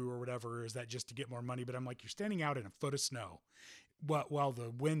that true or whatever? Is that just to get more money? But I'm like, you're standing out in a foot of snow while the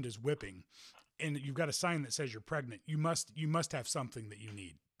wind is whipping and you've got a sign that says you're pregnant. You must have something that you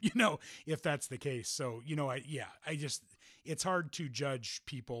need, if that's the case. So, it's hard to judge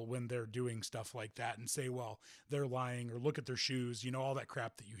people when they're doing stuff like that and say, well, they're lying or look at their shoes, all that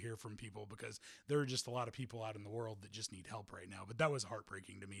crap that you hear from people, because there are just a lot of people out in the world that just need help right now. But that was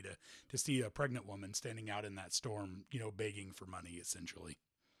heartbreaking to me to see a pregnant woman standing out in that storm, begging for money, essentially.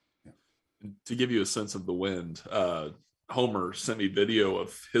 To give you a sense of the wind, Homer sent me video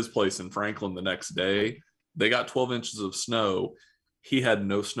of his place in Franklin the next day. They got 12 inches of snow. He had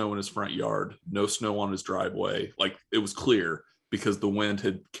no snow in his front yard, no snow on his driveway. Like, it was clear because the wind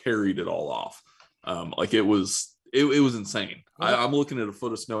had carried it all off. It was insane. I'm looking at a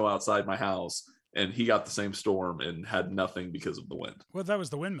foot of snow outside my house, and he got the same storm and had nothing because of the wind. Well, that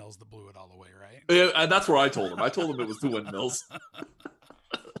was the windmills that blew it all away, right? Yeah, and that's where I told him. I told him it was the windmills.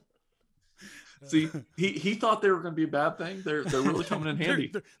 See, he thought they were going to be a bad thing. They're really coming in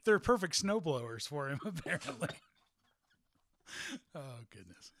handy. They're perfect snow blowers for him, apparently. Oh,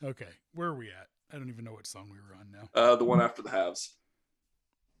 goodness. Okay. Where are we at? I don't even know what song we were on now. The one after the halves.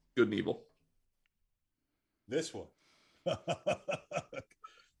 Good and Evil. This one.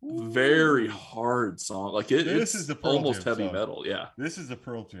 Very hard song. Like this is the Pearl almost Jam heavy song. metal. Yeah. This is the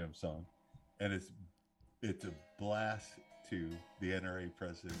Pearl Jam song. And it's a blast to the NRA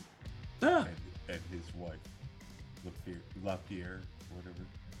president and his wife, LaPierre, whatever.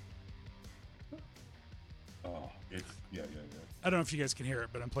 Oh, it's yeah. I don't know if you guys can hear it,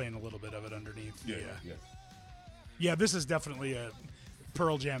 but I'm playing a little bit of it underneath. Yeah. Yeah, this is definitely a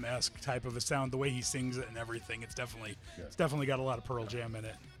Pearl Jam-esque type of a sound. The way he sings it and everything, it's definitely got a lot of Pearl Jam in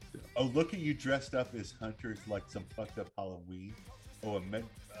it. Oh, look at you dressed up as hunters like some fucked up Halloween. Oh,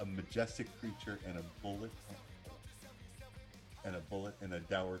 a majestic creature and a bullet and a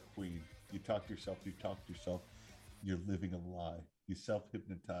dour queen. You talk to yourself. You're living a lie. You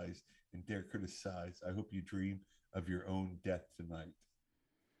self-hypnotize and dare criticize. I hope you dream of your own death tonight.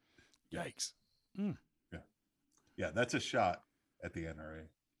 Yikes. Yeah, that's a shot at the NRA.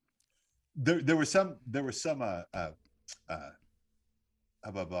 There was some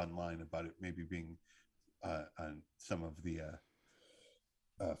hubbub online about it maybe being on some of the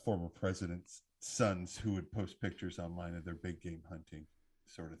former president's sons who would post pictures online of their big game hunting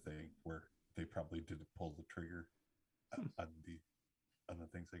sort of thing, where they probably didn't pull the trigger on the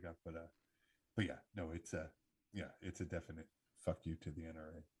things they got, but yeah, no, it's a definite fuck you to the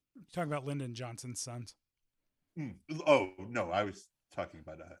NRA. Talking about Lyndon Johnson's sons. Oh no, I was talking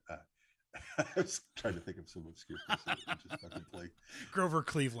about I was trying to think of some obscure person that just fucking played Grover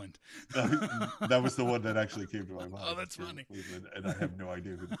Cleveland. That was the one that actually came to my mind. Oh, that's funny. Cleveland, and I have no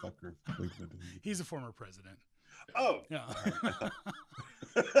idea who the fuck Grover Cleveland is. He's a former president. Oh, yeah.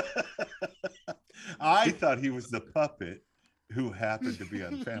 I thought he was the puppet who happened to be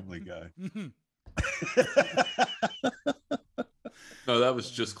on Family Guy. No, that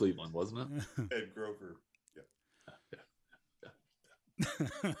was just Cleveland, wasn't it? And Grover.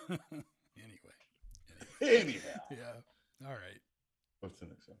 Anyhow. Yeah. All right. What's the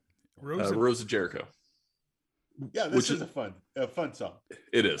next song? Rose of Jericho. Yeah, this is a fun song.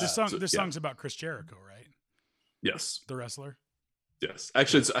 It is. This song's about Chris Jericho, right? Yes. The wrestler. Yes.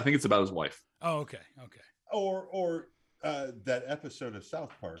 Actually, I think it's about his wife. Oh, okay. Or that episode of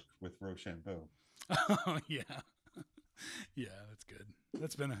South Park with Rochambeau. Oh yeah. Yeah, that's good.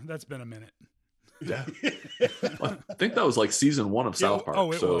 That's been a minute. Yeah. I think that was like season 1 of South Park.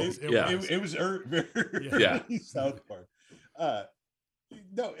 It was very South Park.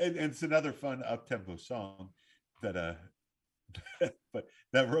 No, and it's another fun up-tempo song that but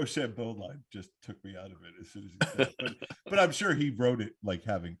that Rochambeau line just took me out of it as soon as he said it. But I'm sure he wrote it like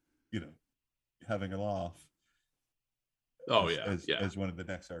having it off. Oh as one of the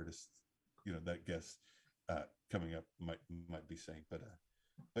next artists, that guest coming up might be saying, but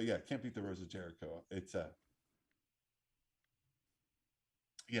yeah, Can't Beat the Rose of Jericho. It's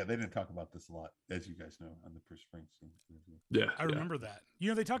yeah, they didn't talk about this a lot, as you guys know, on the Bruce Springsteen interview. Yeah, I remember that.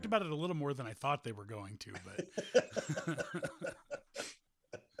 They talked about it a little more than I thought they were going to, but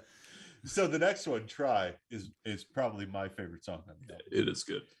So the next one, "Try," is probably my favorite song on the album. It is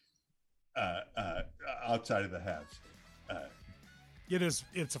good. Outside of the Haves. It is.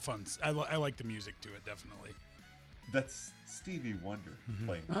 It's a fun. I like the music to it, definitely. That's Stevie Wonder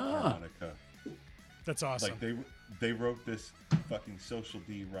playing Ah. harmonica. That's awesome. Like they wrote this fucking Social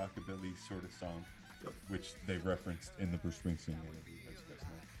D rockabilly sort of song, which they referenced in the Bruce Springsteen interview, as you guys know.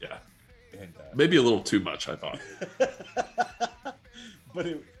 Yeah. And Maybe a little too much, I thought. but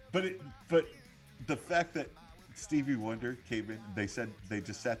the fact that Stevie Wonder came in, they said they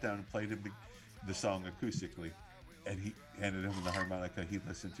just sat down and played him the song acoustically, and he handed him the harmonica. He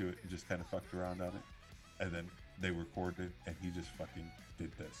listened to it and just kind of fucked around on it, and then they recorded, and he just fucking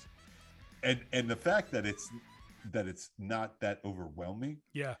did this. And the fact that it's not that overwhelming,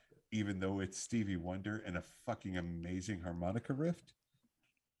 Yeah. even though it's Stevie Wonder and a fucking amazing harmonica riff,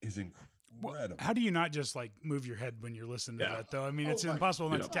 is incredible. How do you not just like move your head when you're listening to Yeah. that though? I mean, it's my- impossible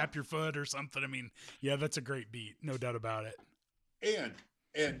not yeah. to tap your foot or something. I mean, yeah, that's a great beat, no doubt about it.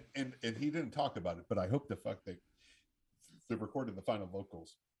 And he didn't talk about it, but I hope the fuck they recorded the final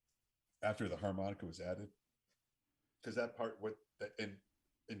vocals after the harmonica was added, because that part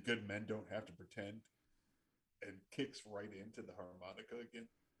and Good Men Don't Have to Pretend and kicks right into the harmonica again.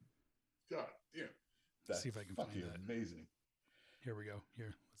 God damn, that's See if I can find fucking that. amazing. Here we go.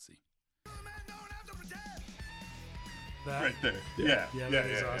 Here, let's see. That, Right there, yeah, that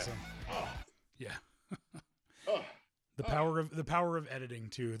is awesome. Oh, Yeah. oh. The power of editing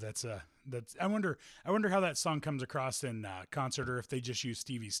too. That's I wonder how that song comes across in concert, or if they just use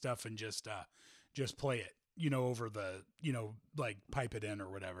Stevie's stuff and just play it, over the, like pipe it in or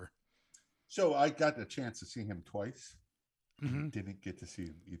whatever. So I got the chance to see him twice. Mm-hmm. Didn't get to see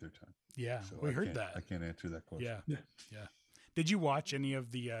him either time. Yeah, So we I heard can't- that. I can't answer that question. Yeah. Did you watch any of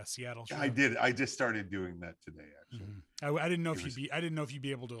the Seattle show? I did. I just started doing that today. Actually, I didn't know if It I didn't know if you'd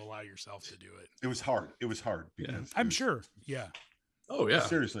be able to allow yourself to do it. it was hard. It was hard because it I'm was- sure. Yeah. Oh yeah.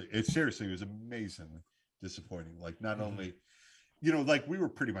 Seriously, it was amazingly disappointing. Like not Mm-hmm. only, like we were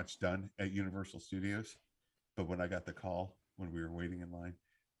pretty much done at Universal Studios, but when I got the call when we were waiting in line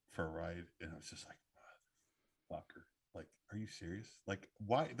for a ride, and I was just like, "Fucker! Like, are you serious? Like,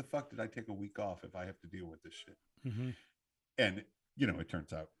 why the fuck did I take a week off if I have to deal with this shit?" Mm-hmm. And it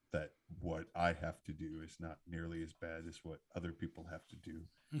turns out that what I have to do is not nearly as bad as what other people have to do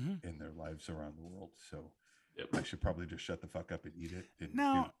Mm-hmm. in their lives around the world. So Yep. I should probably just shut the fuck up and eat it. And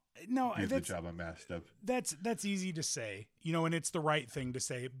No, do the that's job I'm asked of. that's easy to say, and it's the right thing to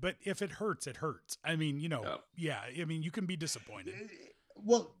say. But if it hurts, it hurts. I mean, yeah. I mean, you can be disappointed,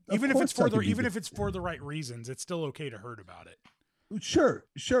 Well, of even if it's course I for the can be if it's for the right reasons. It's still okay to hurt about it. Sure,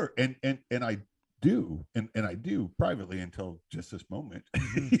 and I do, and I do privately until just this moment.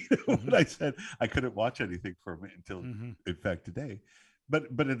 When I said I couldn't watch anything from it until, Mm-hmm. in fact, today. But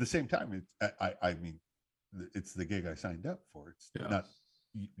at the same time, I mean, it's the gig I signed up for. It's Yeah. not.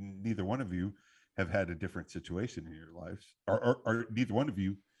 Neither one of you have had a different situation in your lives, or neither one of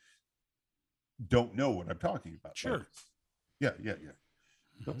you don't know what I'm talking about. Sure. Right? Yeah.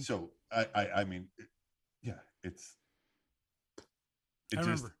 Mhm. So I mean, it's. It I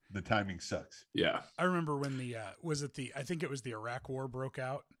just remember. the timing sucks. Yeah. I remember when I think it was the Iraq War broke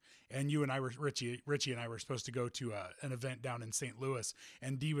out, and you and I were Richie and I were supposed to go to an event down in St. Louis,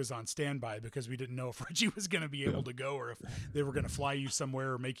 and Dee was on standby because we didn't know if Richie was going to be able to go, or if they were going to fly you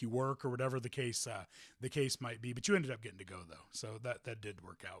somewhere or make you work or whatever the case might be. But you ended up getting to go though, so that did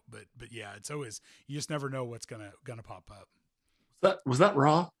work out. But yeah, it's always, you just never know what's gonna pop up. Was that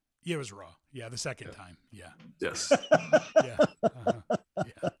Raw? Yeah, it was Raw. Yeah, the second time. Yeah. Yes. Yeah. Uh-huh.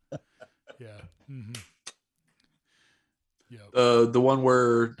 Yeah. Mm-hmm. Yeah. The one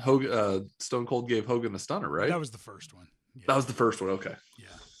where Stone Cold gave Hogan a stunner, right? That was the first one. Yeah. That was the first one. Okay. Yeah.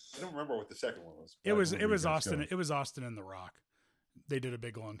 I don't remember what the second one was. It was Austin. It was Austin and The Rock. They did a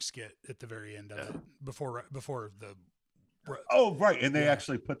big long skit at the very end of it before the. Oh, right, and they Yeah.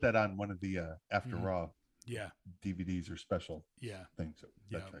 actually put that on one of the After Mhm. Raw Yeah. DVDs or special Yeah. things. So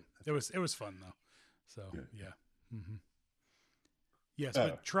that's Yeah. right. It was fun though. So Good. yeah. Mm-hmm. Yes, Uh,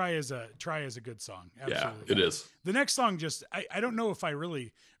 but Try is a good song. Yeah, Absolutely. it is. The next song just I don't know if I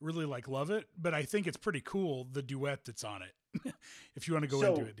really like love it, but I think it's pretty cool, the duet that's on it. If you want to go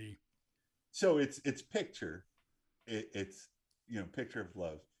So- into it, D. So it's Picture. It's Picture of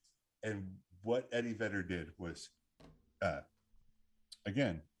Love, and what Eddie Vedder did was,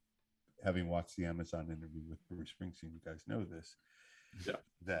 again, having watched the Amazon interview with Bruce Springsteen, you guys know this. Yeah.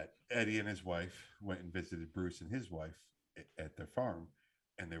 That Eddie and his wife went and visited Bruce and his wife at their farm,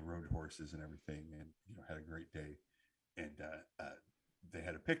 and they rode horses and everything, and had a great day. And they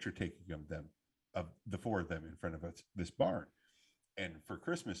had a picture taking of the four of them in front of this barn, And for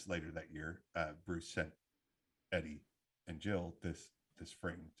Christmas later that year, Bruce sent Eddie and Jill this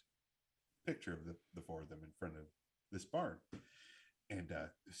framed picture of the four of them in front of this barn. And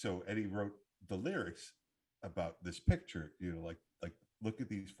so Eddie wrote the lyrics about this picture, like look at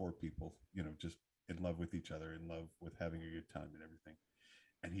these four people, just in love with each other, in love with having a good time and everything.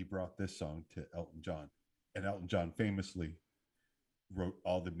 And he brought this song to Elton John. And Elton John famously wrote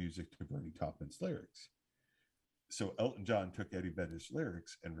all the music to Bernie Taupin's lyrics. So Elton John took Eddie Vedder's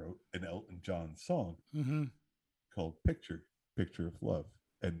lyrics and wrote an Elton John song called Picture of Love.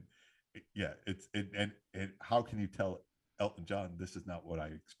 And yeah, and how can you tell Elton John this is not what I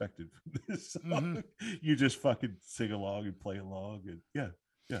expected from this song? You just fucking sing along and play along, and yeah.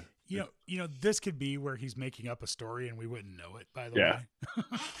 This could be where he's making up a story and we wouldn't know it, by the way.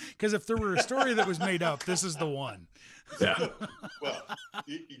 Because if there were a story that was made up, this is the one. Yeah. Well,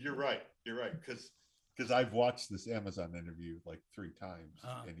 you're right. Because I've watched this Amazon interview like 3 times,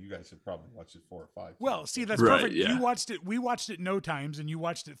 and you guys have probably watched it 4 or 5 times. Well, see, that's perfect. Yeah. You watched it. We watched it no times, and you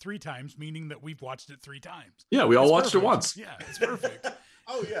watched it 3 times, meaning that we've watched it 3 times. Yeah, we all watched it once. Yeah, it's perfect.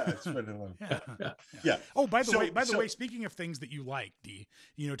 Oh yeah, it's been a long time. Yeah. Oh, by the way, speaking of things that you like, D,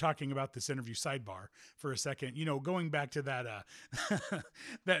 talking about this interview sidebar for a second, going back to that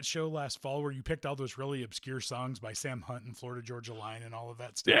that show last fall where you picked all those really obscure songs by Sam Hunt and Florida Georgia Line and all of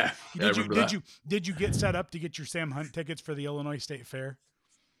that stuff. Yeah. Did you get set up to get your Sam Hunt tickets for the Illinois State Fair?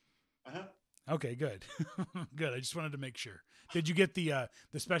 Okay, good. Good. I just wanted to make sure. Did you get the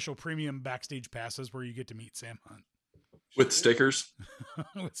special premium backstage passes where you get to meet Sam Hunt? With stickers?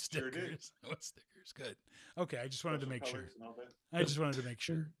 With stickers. With stickers. Good. Okay, I just wanted to make sure.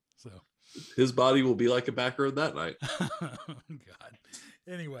 So his body will be like a back road that night. God.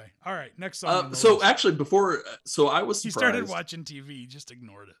 Anyway, all right. Next song. So actually, I was surprised. He started watching TV. He just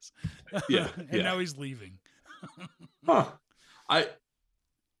ignored us. Yeah. And now he's leaving. That's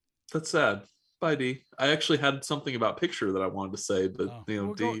sad. Bye, D. I actually had something about Picture that I wanted to say, but D.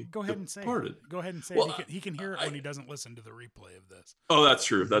 Go ahead and say departed. it. Go ahead and say it. He can hear it when he doesn't listen to the replay of this. Oh, that's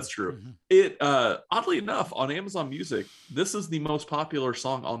true. That's true. It oddly enough, on Amazon Music, this is the most popular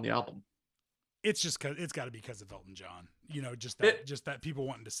song on the album. It's just it's got to be because of Elton John. Just that people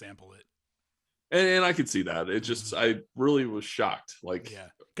wanting to sample it. And I could see that. It just I really was shocked.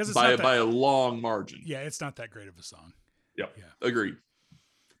 Because by a long margin. Yeah, it's not that great of a song. Yep. Yeah. Agreed.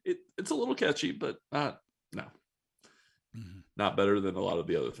 It's a little catchy, but not better than a lot of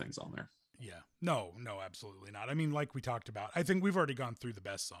the other things on there. Yeah. No, absolutely not. I mean, like we talked about, I think we've already gone through the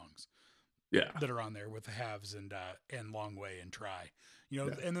best songs. Yeah. That are on there with the Haves and Long Way and Try.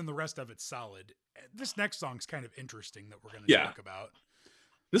 And then the rest of it's solid. This next song's kind of interesting that we're going to talk about.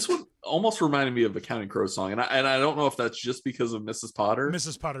 This one almost reminded me of a Counting Crows song, and I don't know if that's just because of Mrs. Potter.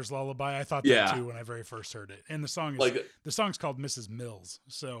 Mrs. Potter's Lullaby. I thought that too when I very first heard it. And the song is the song's called Mrs. Mills.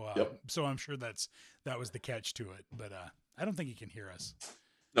 So so I'm sure that was the catch to it. But I don't think he can hear us.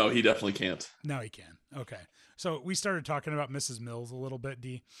 No, he definitely can't. Now he can. Okay. So we started talking about Mrs. Mills a little bit,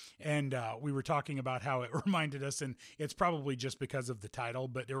 D, and we were talking about how it reminded us, and it's probably just because of the title,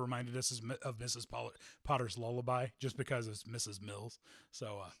 but it reminded us of Mrs. Potter's Lullaby just because it's Mrs. Mills.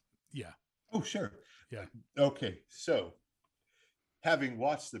 So, yeah. Oh, sure. Yeah. Okay. So, having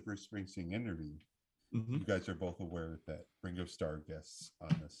watched the Bruce Springsteen interview, you guys are both aware that Ringo Starr guests on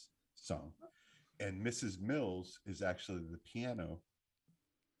this song, and Mrs. Mills is actually the piano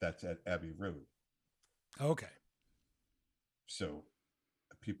that's at Abbey Road. Okay. So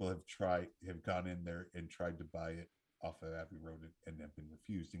people have gone in there and tried to buy it off of Abbey Road and have been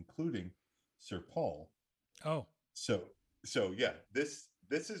refused, including Sir Paul. Oh. So yeah, this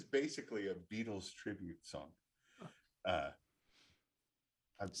is basically a Beatles tribute song.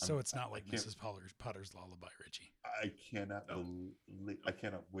 So it's not like Mrs. Potter's Lullaby, Richie. I cannot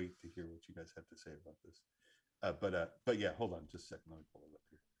wait to hear what you guys have to say about this. But yeah, hold on just a second. Let me pull it up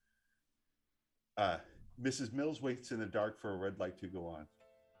here. Mrs. Mills waits in the dark for a red light to go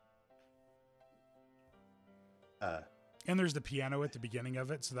on. And there's the piano at the beginning of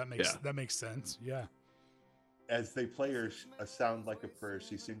it, so that makes sense. Yeah. As they play her a sound like a prayer,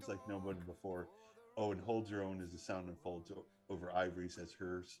 she sings like no one before. Oh, and holds her own as the sound unfolds over ivories as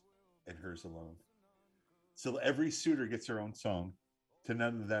hers and hers alone. So every suitor gets her own song. To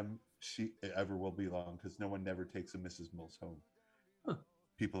none of them she ever will belong, because no one never takes a Mrs. Mills home. Huh.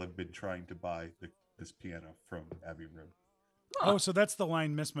 People have been trying to buy this piano from Abbey Road. Oh, so that's the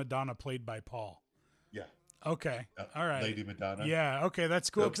line Miss Madonna played by Paul. Yeah. Okay. All right. Lady Madonna. Yeah. Okay. That's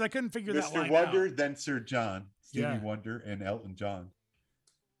cool. Because I couldn't figure that line out. Mr. Wonder, out. Then Sir John, Stevie Wonder, and Elton John.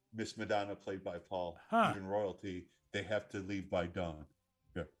 Miss Madonna played by Paul. Huh. Even royalty, they have to leave by dawn.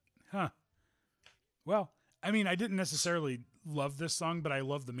 Yeah. Huh. Well, I mean, I didn't necessarily love this song, but I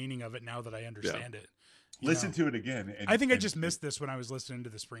love the meaning of it now that I understand it. You Listen know? to it again. And, I think I and- just missed this when I was listening to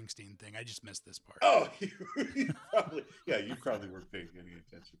the Springsteen thing. I just missed this part. Oh, you probably weren't paying any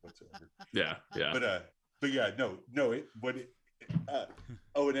attention whatsoever. Yeah. But yeah, no.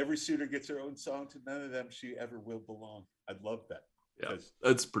 And every suitor gets her own song. To none of them she ever will belong. I love that. Yeah, 'Cause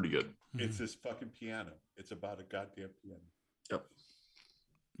that's pretty good. It's this fucking piano. It's about a goddamn piano. Yep.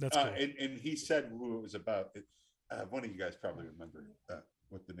 That's cool. And he said who it was about. One of you guys probably remember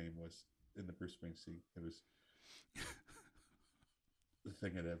what the name was in the Bruce Springsteen. It was the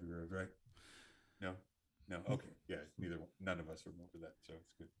thing at Abbey Road, right? No. Okay, yeah. None of us remember that, so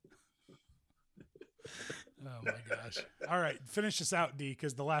it's good. Oh my gosh! All right, finish this out, D,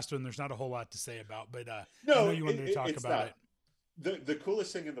 because the last one there's not a whole lot to say about, but I know you wanted to talk it's about not. it. The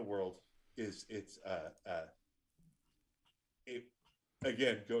coolest thing in the world is it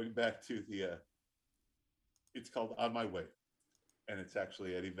again going back to the it's called On My Way, and it's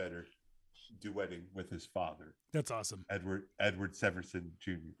actually Eddie Vedder duetting with his father, That's awesome. Edward Severson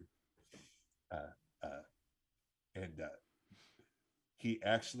Jr. And he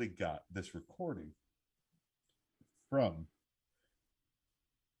actually got this recording from,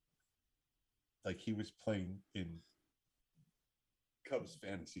 like, he was playing in Cubs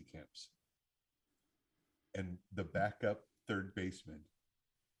fantasy camps, and the backup third baseman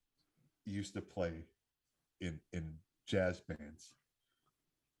used to play in jazz bands.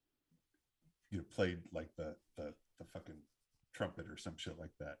 You know, played like the fucking trumpet or some shit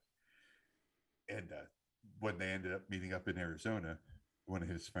like that. And when they ended up meeting up in Arizona, one of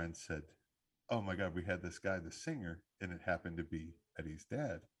his friends said, "Oh my God, we had this guy, the singer, and it happened to be Eddie's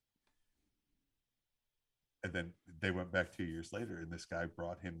dad." And then they went back 2 years later, and this guy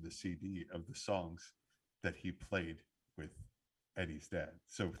brought him the CD of the songs that he played with Eddie's dad.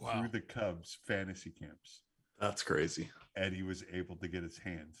 So Wow. through the Cubs fantasy camps, That's crazy. Eddie was able to get his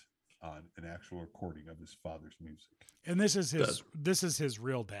hands on an actual recording of his father's music. And this is his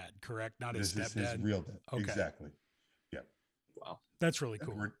real dad, correct? Not his This is stepdad. his real dad. Okay. Exactly. Yeah. Wow. That's really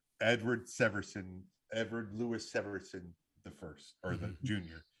cool. Edward Louis Severson the first, or the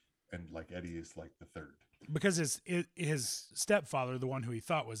junior, and like Eddie is like the third. Because his stepfather, the one who he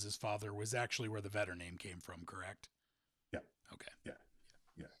thought was his father, was actually where the Vedder name came from, correct? Yeah. Okay.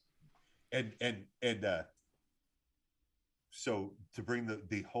 And so to bring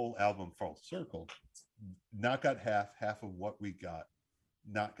the whole album full circle, Not Got half of what we got,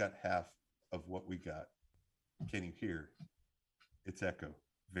 Not Got half of what we got. Can you hear? It's Echo,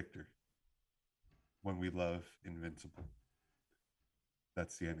 Victor. When we love, Invincible.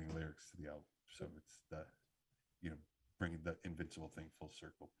 That's the ending lyrics to the album. So it's bringing the Invincible thing full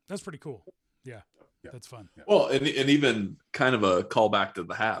circle. That's pretty cool. Yeah. That's fun. Yeah. Well, and even kind of a callback to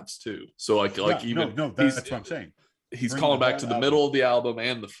the Habs too. So like even that's what I'm saying. He's Bring calling the back whole to the album. middle of the album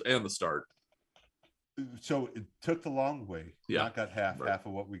and the start. So it took the long way. Yeah. Not got half Right.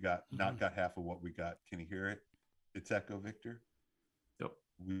 of what we got. Not got half of what we got. Can you hear it? It's Echo, Victor. Yep.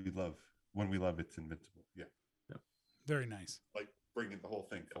 When we love, it's Invincible. Yeah. Very nice. Like bringing the whole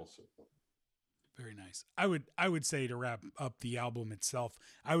thing full circle. Very nice. I would say, to wrap up the album itself,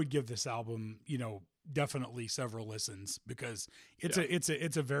 I would give this album, definitely several listens, because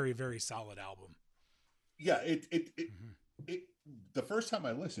it's a very, very solid album. Yeah. It the first time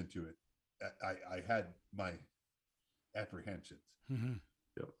I listened to it, I had my apprehensions. Mm-hmm.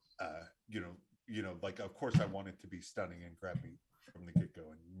 Like, of course I want it to be stunning and grab me from the get-go,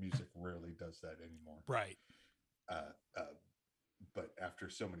 and music rarely does that anymore. Right. But after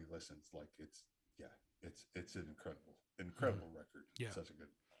so many listens, like it's an incredible record. Yeah. Such a good.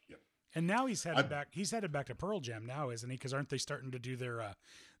 Yeah. And now he's headed back to Pearl Jam now, isn't he? Because aren't they starting to do their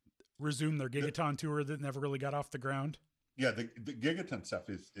resume their Gigaton tour that never really got off the ground? Yeah, the Gigaton stuff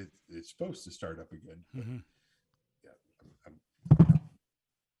is supposed to start up again. But Mm-hmm. yeah,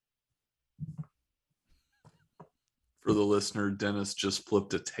 For the listener, Dennis just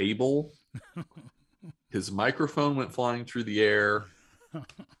flipped a table. His microphone went flying through the air.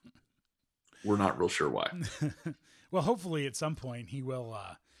 We're not real sure why. Well, hopefully at some point he will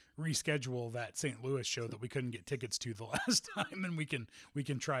reschedule that St. Louis show that we couldn't get tickets to the last time, and we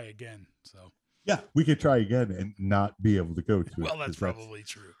can try again. So yeah, we could try again and not be able to go to it. well, that's probably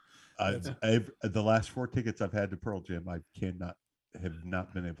true. The last 4 tickets I've had to Pearl Jam, I have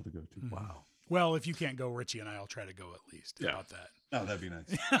not been able to go to. Wow. Well, if you can't go, Richie and I'll try to go at least. How about that? Oh, that'd be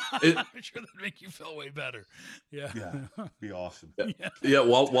nice. I'm sure that'd make you feel way better. Yeah. Yeah, be awesome. Yeah,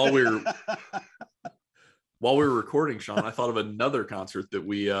 while we were recording, Sean, I thought of another concert that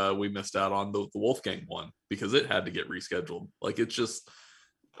we missed out on, the Wolfgang one, because it had to get rescheduled. Like, it's just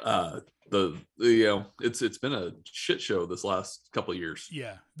the it's been a shit show this last couple of years.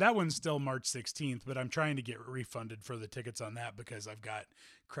 Yeah, that one's still March 16th, but I'm trying to get refunded for the tickets on that because I've got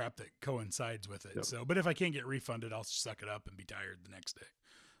crap that coincides with it. Yep. So, but if I can't get refunded, I'll suck it up and be tired the next day.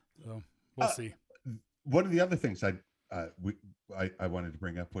 So we'll see. One of the other things I wanted to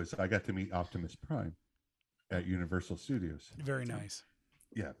bring up was I got to meet Optimus Prime at Universal Studios. Very nice.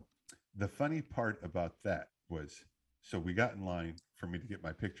 Yeah. The funny part about that was, so we got in line for me to get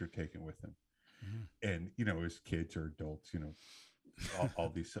my picture taken with him. And, as kids or adults, all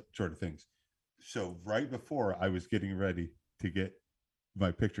these sort of things. So right before I was getting ready to get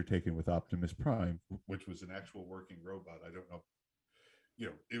my picture taken with Optimus Prime, which was an actual working robot. I don't know.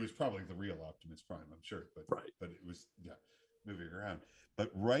 It was probably the real Optimus Prime, I'm sure, but it was, moving around.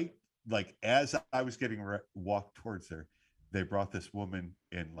 But right, like as I was getting walked towards there, they brought this woman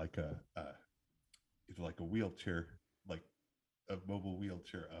in like a wheelchair, like a mobile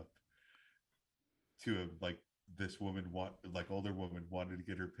wheelchair up to him. Like this woman older woman wanted to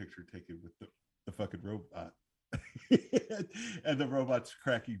get her picture taken with the fucking robot. And the robot's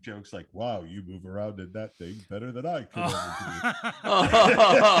cracking jokes like, wow, you move around in that thing better than I could.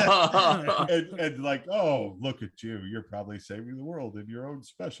 and like, oh, look at you, you're probably saving the world in your own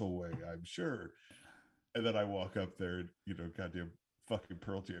special way, I'm sure. And then I walk up there and goddamn fucking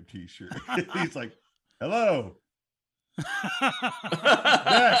Pearl Jam t-shirt. He's like, hello.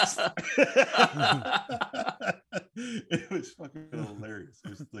 Next. It was fucking hilarious. It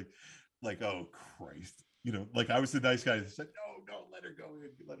was like, oh Christ. Like I was the nice guy that said, no, let her go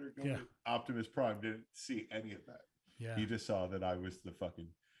in. In. Optimus Prime didn't see any of that. Yeah. He just saw that I was the fucking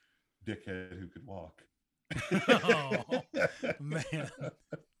dickhead who could walk. Oh, man.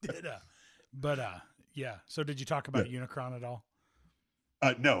 But yeah. So did you talk about Unicron at all?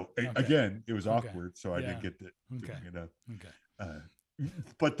 No. Okay. Again, it was awkward, so I didn't get to okay. bring it up. Okay.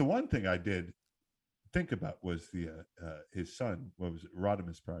 But the one thing I did think about was his son. What was it?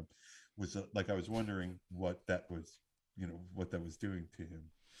 Rodimus Prime. Was like I was wondering what that was, what that was doing to him,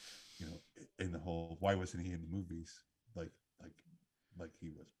 in the whole, why wasn't he in the movies like he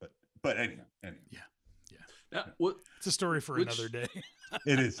was? But anyhow. Yeah. It's a story for another day.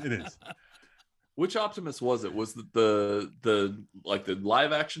 It is. Which Optimus was it? Was the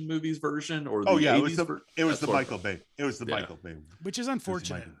live action movies version or the 80s it was the Michael Bay. It was the Michael Bay, which is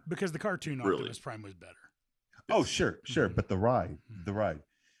unfortunate because the cartoon Optimus Prime was better. Oh, sure, but the ride.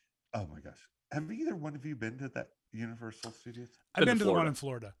 Oh my gosh! Have either one of you been to that Universal Studios? I've been to the one in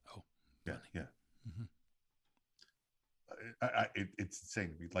Florida. Oh, yeah. It's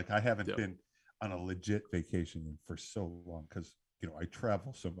insane to me. Like I haven't been on a legit vacation for so long because I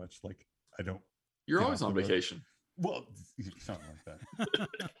travel so much. Like I don't. You're always on vacation. Well, something like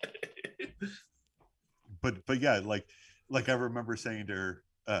that. but yeah, like I remember saying to her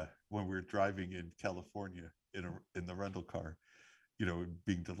when we were driving in California in the rental car.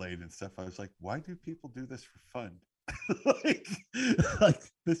 Being delayed and stuff. I was like, why do people do this for fun? like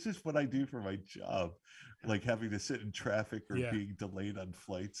this is what I do for my job. Like having to sit in traffic or being delayed on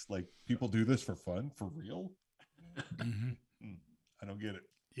flights. Like people do this for fun, for real? I don't get it.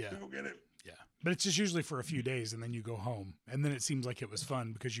 Yeah. I don't get it. Yeah. But it's just usually for a few days and then you go home. And then it seems like it was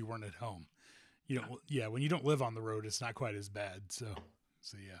fun because you weren't at home. When you don't live on the road, it's not quite as bad. So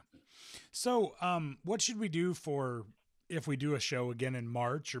yeah. So what should we do if we do a show again in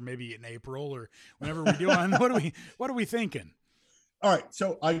March or maybe in April or whenever we do one? What are we thinking? All right.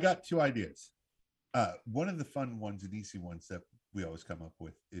 So I got two ideas. One of the fun ones and easy ones that we always come up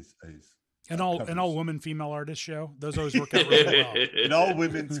with is an all woman female artist show. Those always work out really well. An all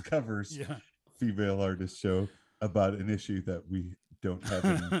women's covers female artist show about an issue that we don't have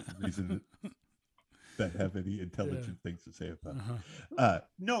any reason that have any intelligent things to say about.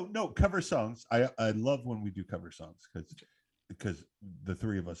 No cover songs. I love when we do cover songs because the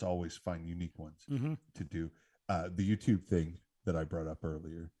three of us always find unique ones to do. The YouTube thing that I brought up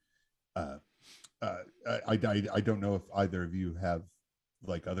earlier. I don't know if either of you have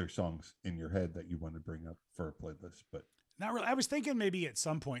like other songs in your head that you want to bring up for a playlist, but not really. I was thinking maybe at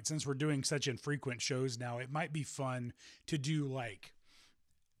some point, since we're doing such infrequent shows now, it might be fun to do like,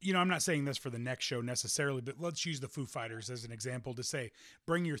 I'm not saying this for the next show necessarily, but let's use the Foo Fighters as an example to say,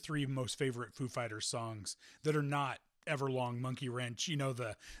 bring your three most favorite Foo Fighters songs that are not Everlong, Monkey Wrench,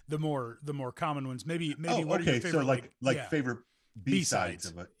 the more common ones. Maybe what are your favorite? So like favorite B-sides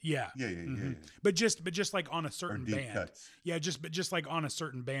of it. Yeah. But just like on a certain deep band. Cuts. Yeah, just like on a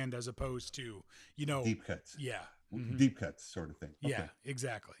certain band as opposed to, deep cuts. Yeah. deep cuts sort of thing. Yeah, Okay.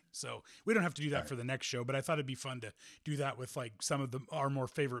 exactly. So we don't have to do that All right. for the next show, but I thought it'd be fun to do that with like some of our more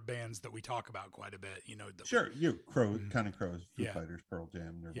favorite bands that we talk about quite a bit. You know, that Sure, you Counting Crows, Foo Yeah. Fighters, Pearl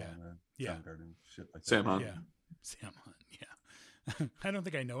Jam, Nirvana, Yeah. Soundgarden, shit like that. Sam Hunt. Yeah, Sam Hunt. Yeah, I don't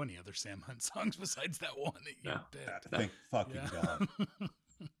think I know any other Sam Hunt songs besides that one that you No. picked. Thank fucking Yeah. God.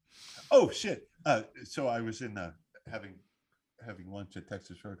 Oh shit! So I was in having lunch at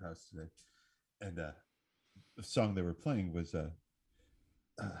Texas Roadhouse today, and the song they were playing was the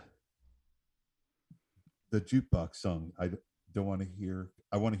jukebox song. I don't want to hear.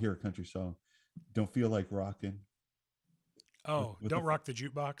 I want to hear a country song. Don't feel like rocking. Oh, What Don't the Rock the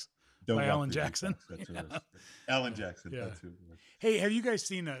Jukebox. Don't By rock Alan the Jackson? jukebox. That's who it Yeah. was. Alan Jackson. Yeah. That's who it was. Hey, have you guys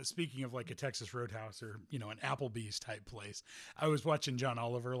seen, speaking of like a Texas Roadhouse or, you know, an Applebee's type place? I was watching John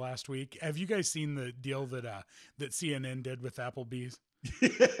Oliver last week. Have you guys seen the deal that CNN did with Applebee's?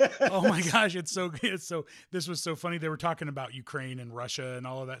 Oh my gosh, it's so this was so funny. They were talking about Ukraine and Russia and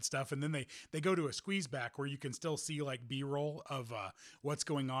all of that stuff, and then they go to a squeeze back where you can still see like B-roll of what's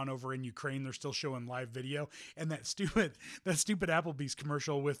going on over in Ukraine. They're still showing live video, and that stupid Applebee's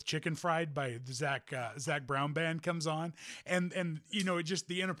commercial with Chicken Fried by the Zach Brown Band comes on, and you know, it just,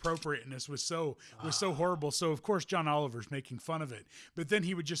 the inappropriateness was so horrible. So of course John Oliver's making fun of it, but then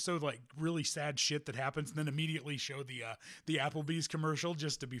he would just show like really sad shit that happens, and then immediately show the Applebee's commercial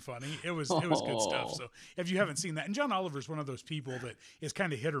just to be funny. It was good stuff. So if you haven't seen that, and John Oliver's one of those people that is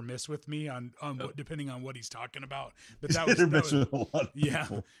kind of hit or miss with me on what, depending on what he's talking about. But that was, with a lot of yeah,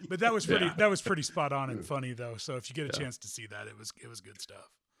 people. but that was pretty spot on and funny though. So if you get a chance to see that, it was good stuff.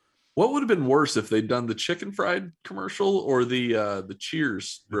 What would have been worse if they'd done the Chicken Fried commercial or the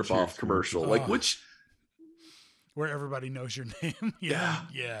Cheers The ripoff Cheers commercial? commercial. Like Oh. which? Where everybody knows your name. Yeah.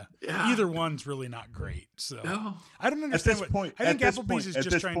 yeah. Yeah. Either one's really not great. So No. I don't understand this what point- I think at this Applebee's point- is at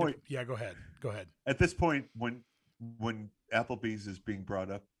just this trying point- to. Yeah, go ahead. At this point, when Applebee's is being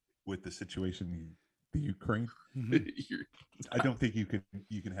brought up with the situation in the Ukraine, Mhm. You're- I don't think you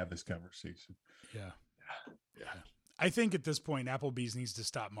can have this conversation. Yeah. yeah. I think at this point, Applebee's needs to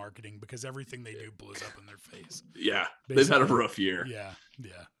stop marketing because everything they do blows up in their face. Yeah. They've had a Basically. rough year. Yeah.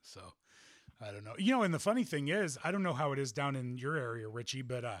 So I don't know. You know, and the funny thing is, I don't know how it is down in your area, Richie,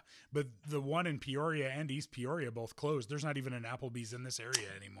 but the one in Peoria and East Peoria both closed. There's not even an Applebee's in this area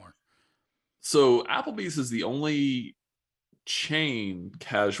anymore. So Applebee's is the only chain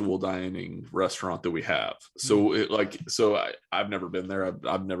casual dining restaurant that we have. So I've never been there.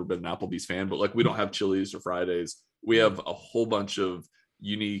 I've never been an Applebee's fan, but like we don't have Chili's or Fridays. We have a whole bunch of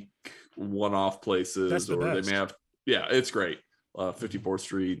unique one-off places, That's the or best. they may have. Yeah, it's great. 54th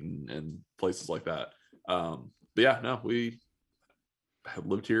Street and places like that. But yeah, no, we have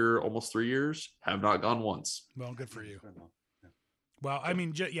lived here almost 3 years. Have not gone once. Well, good for you. Well, I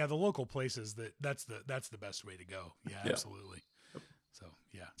mean, the local places that's the best way to go. Yeah, Yeah. absolutely. So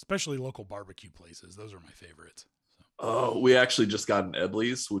yeah, especially local barbecue places. Those are my favorites. So. Oh, we actually just got an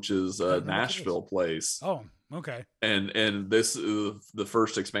Edley's, which is I don't know a what that Nashville place. Oh, okay. And this is the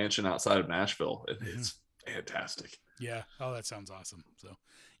first expansion outside of Nashville. Mm-hmm. It's fantastic. Yeah. Oh, that sounds awesome. So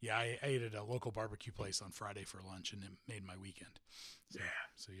yeah, I ate at a local barbecue place on Friday for lunch, and it made my weekend.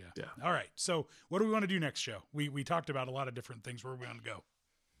 So yeah. All right. So what do we want to do next show? We talked about a lot of different things. Where we want to go?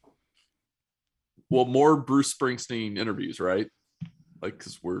 Well, more Bruce Springsteen interviews, right? Like,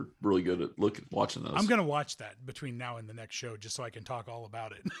 because we're really good at watching those. I'm gonna watch that between now and the next show just so I can talk all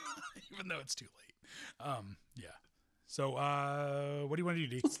about it, even though it's too late. Yeah. So what do you want to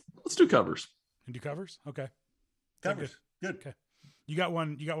do, D? Let's do covers. And do covers? Okay. Covers. Good. Okay. You got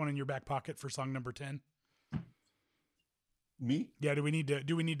one in your back pocket for song number 10? Me? Yeah. Do we need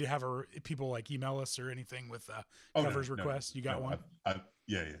to have people like email us or anything with covers requests? You got one?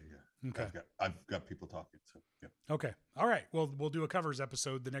 Yeah. Okay. I've got people talking. So yeah. Okay. All right. Well, we'll do a covers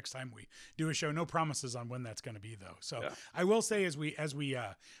episode the next time we do a show. No promises on when that's going to be though. So Yeah. I will say as we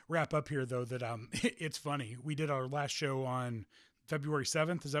wrap up here though, that it's funny. We did our last show on February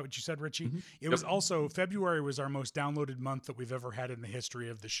 7th. Is that what you said, Richie? Mm-hmm. It was also February was our most downloaded month that we've ever had in the history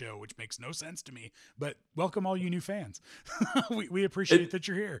of the show, which makes no sense to me, but welcome all you new fans. we appreciate that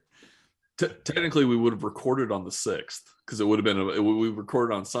you're here. Technically, we would have recorded on the 6th because it would have been we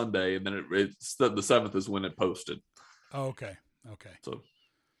recorded on Sunday, and then it's the 7th is when it posted. Oh, okay. So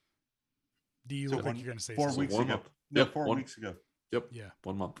Do you So look like you're going to say 4 something? weeks One ago. month. No, Yep, 4 one- weeks ago. Yep. Yeah.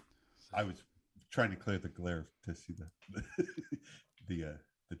 1 month. I was trying to clear the glare to see the the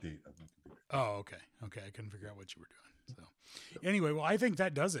date on my computer. Oh, okay. I couldn't figure out what you were doing. So anyway, well, I think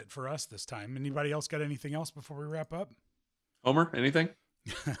that does it for us this time. Anybody else got anything else before we wrap up? Homer, anything?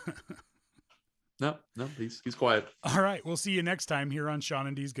 No, he's quiet. All right. We'll see you next time here on Sean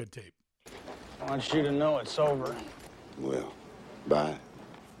and D's Good Tape. I want you to know it's over. Well, bye.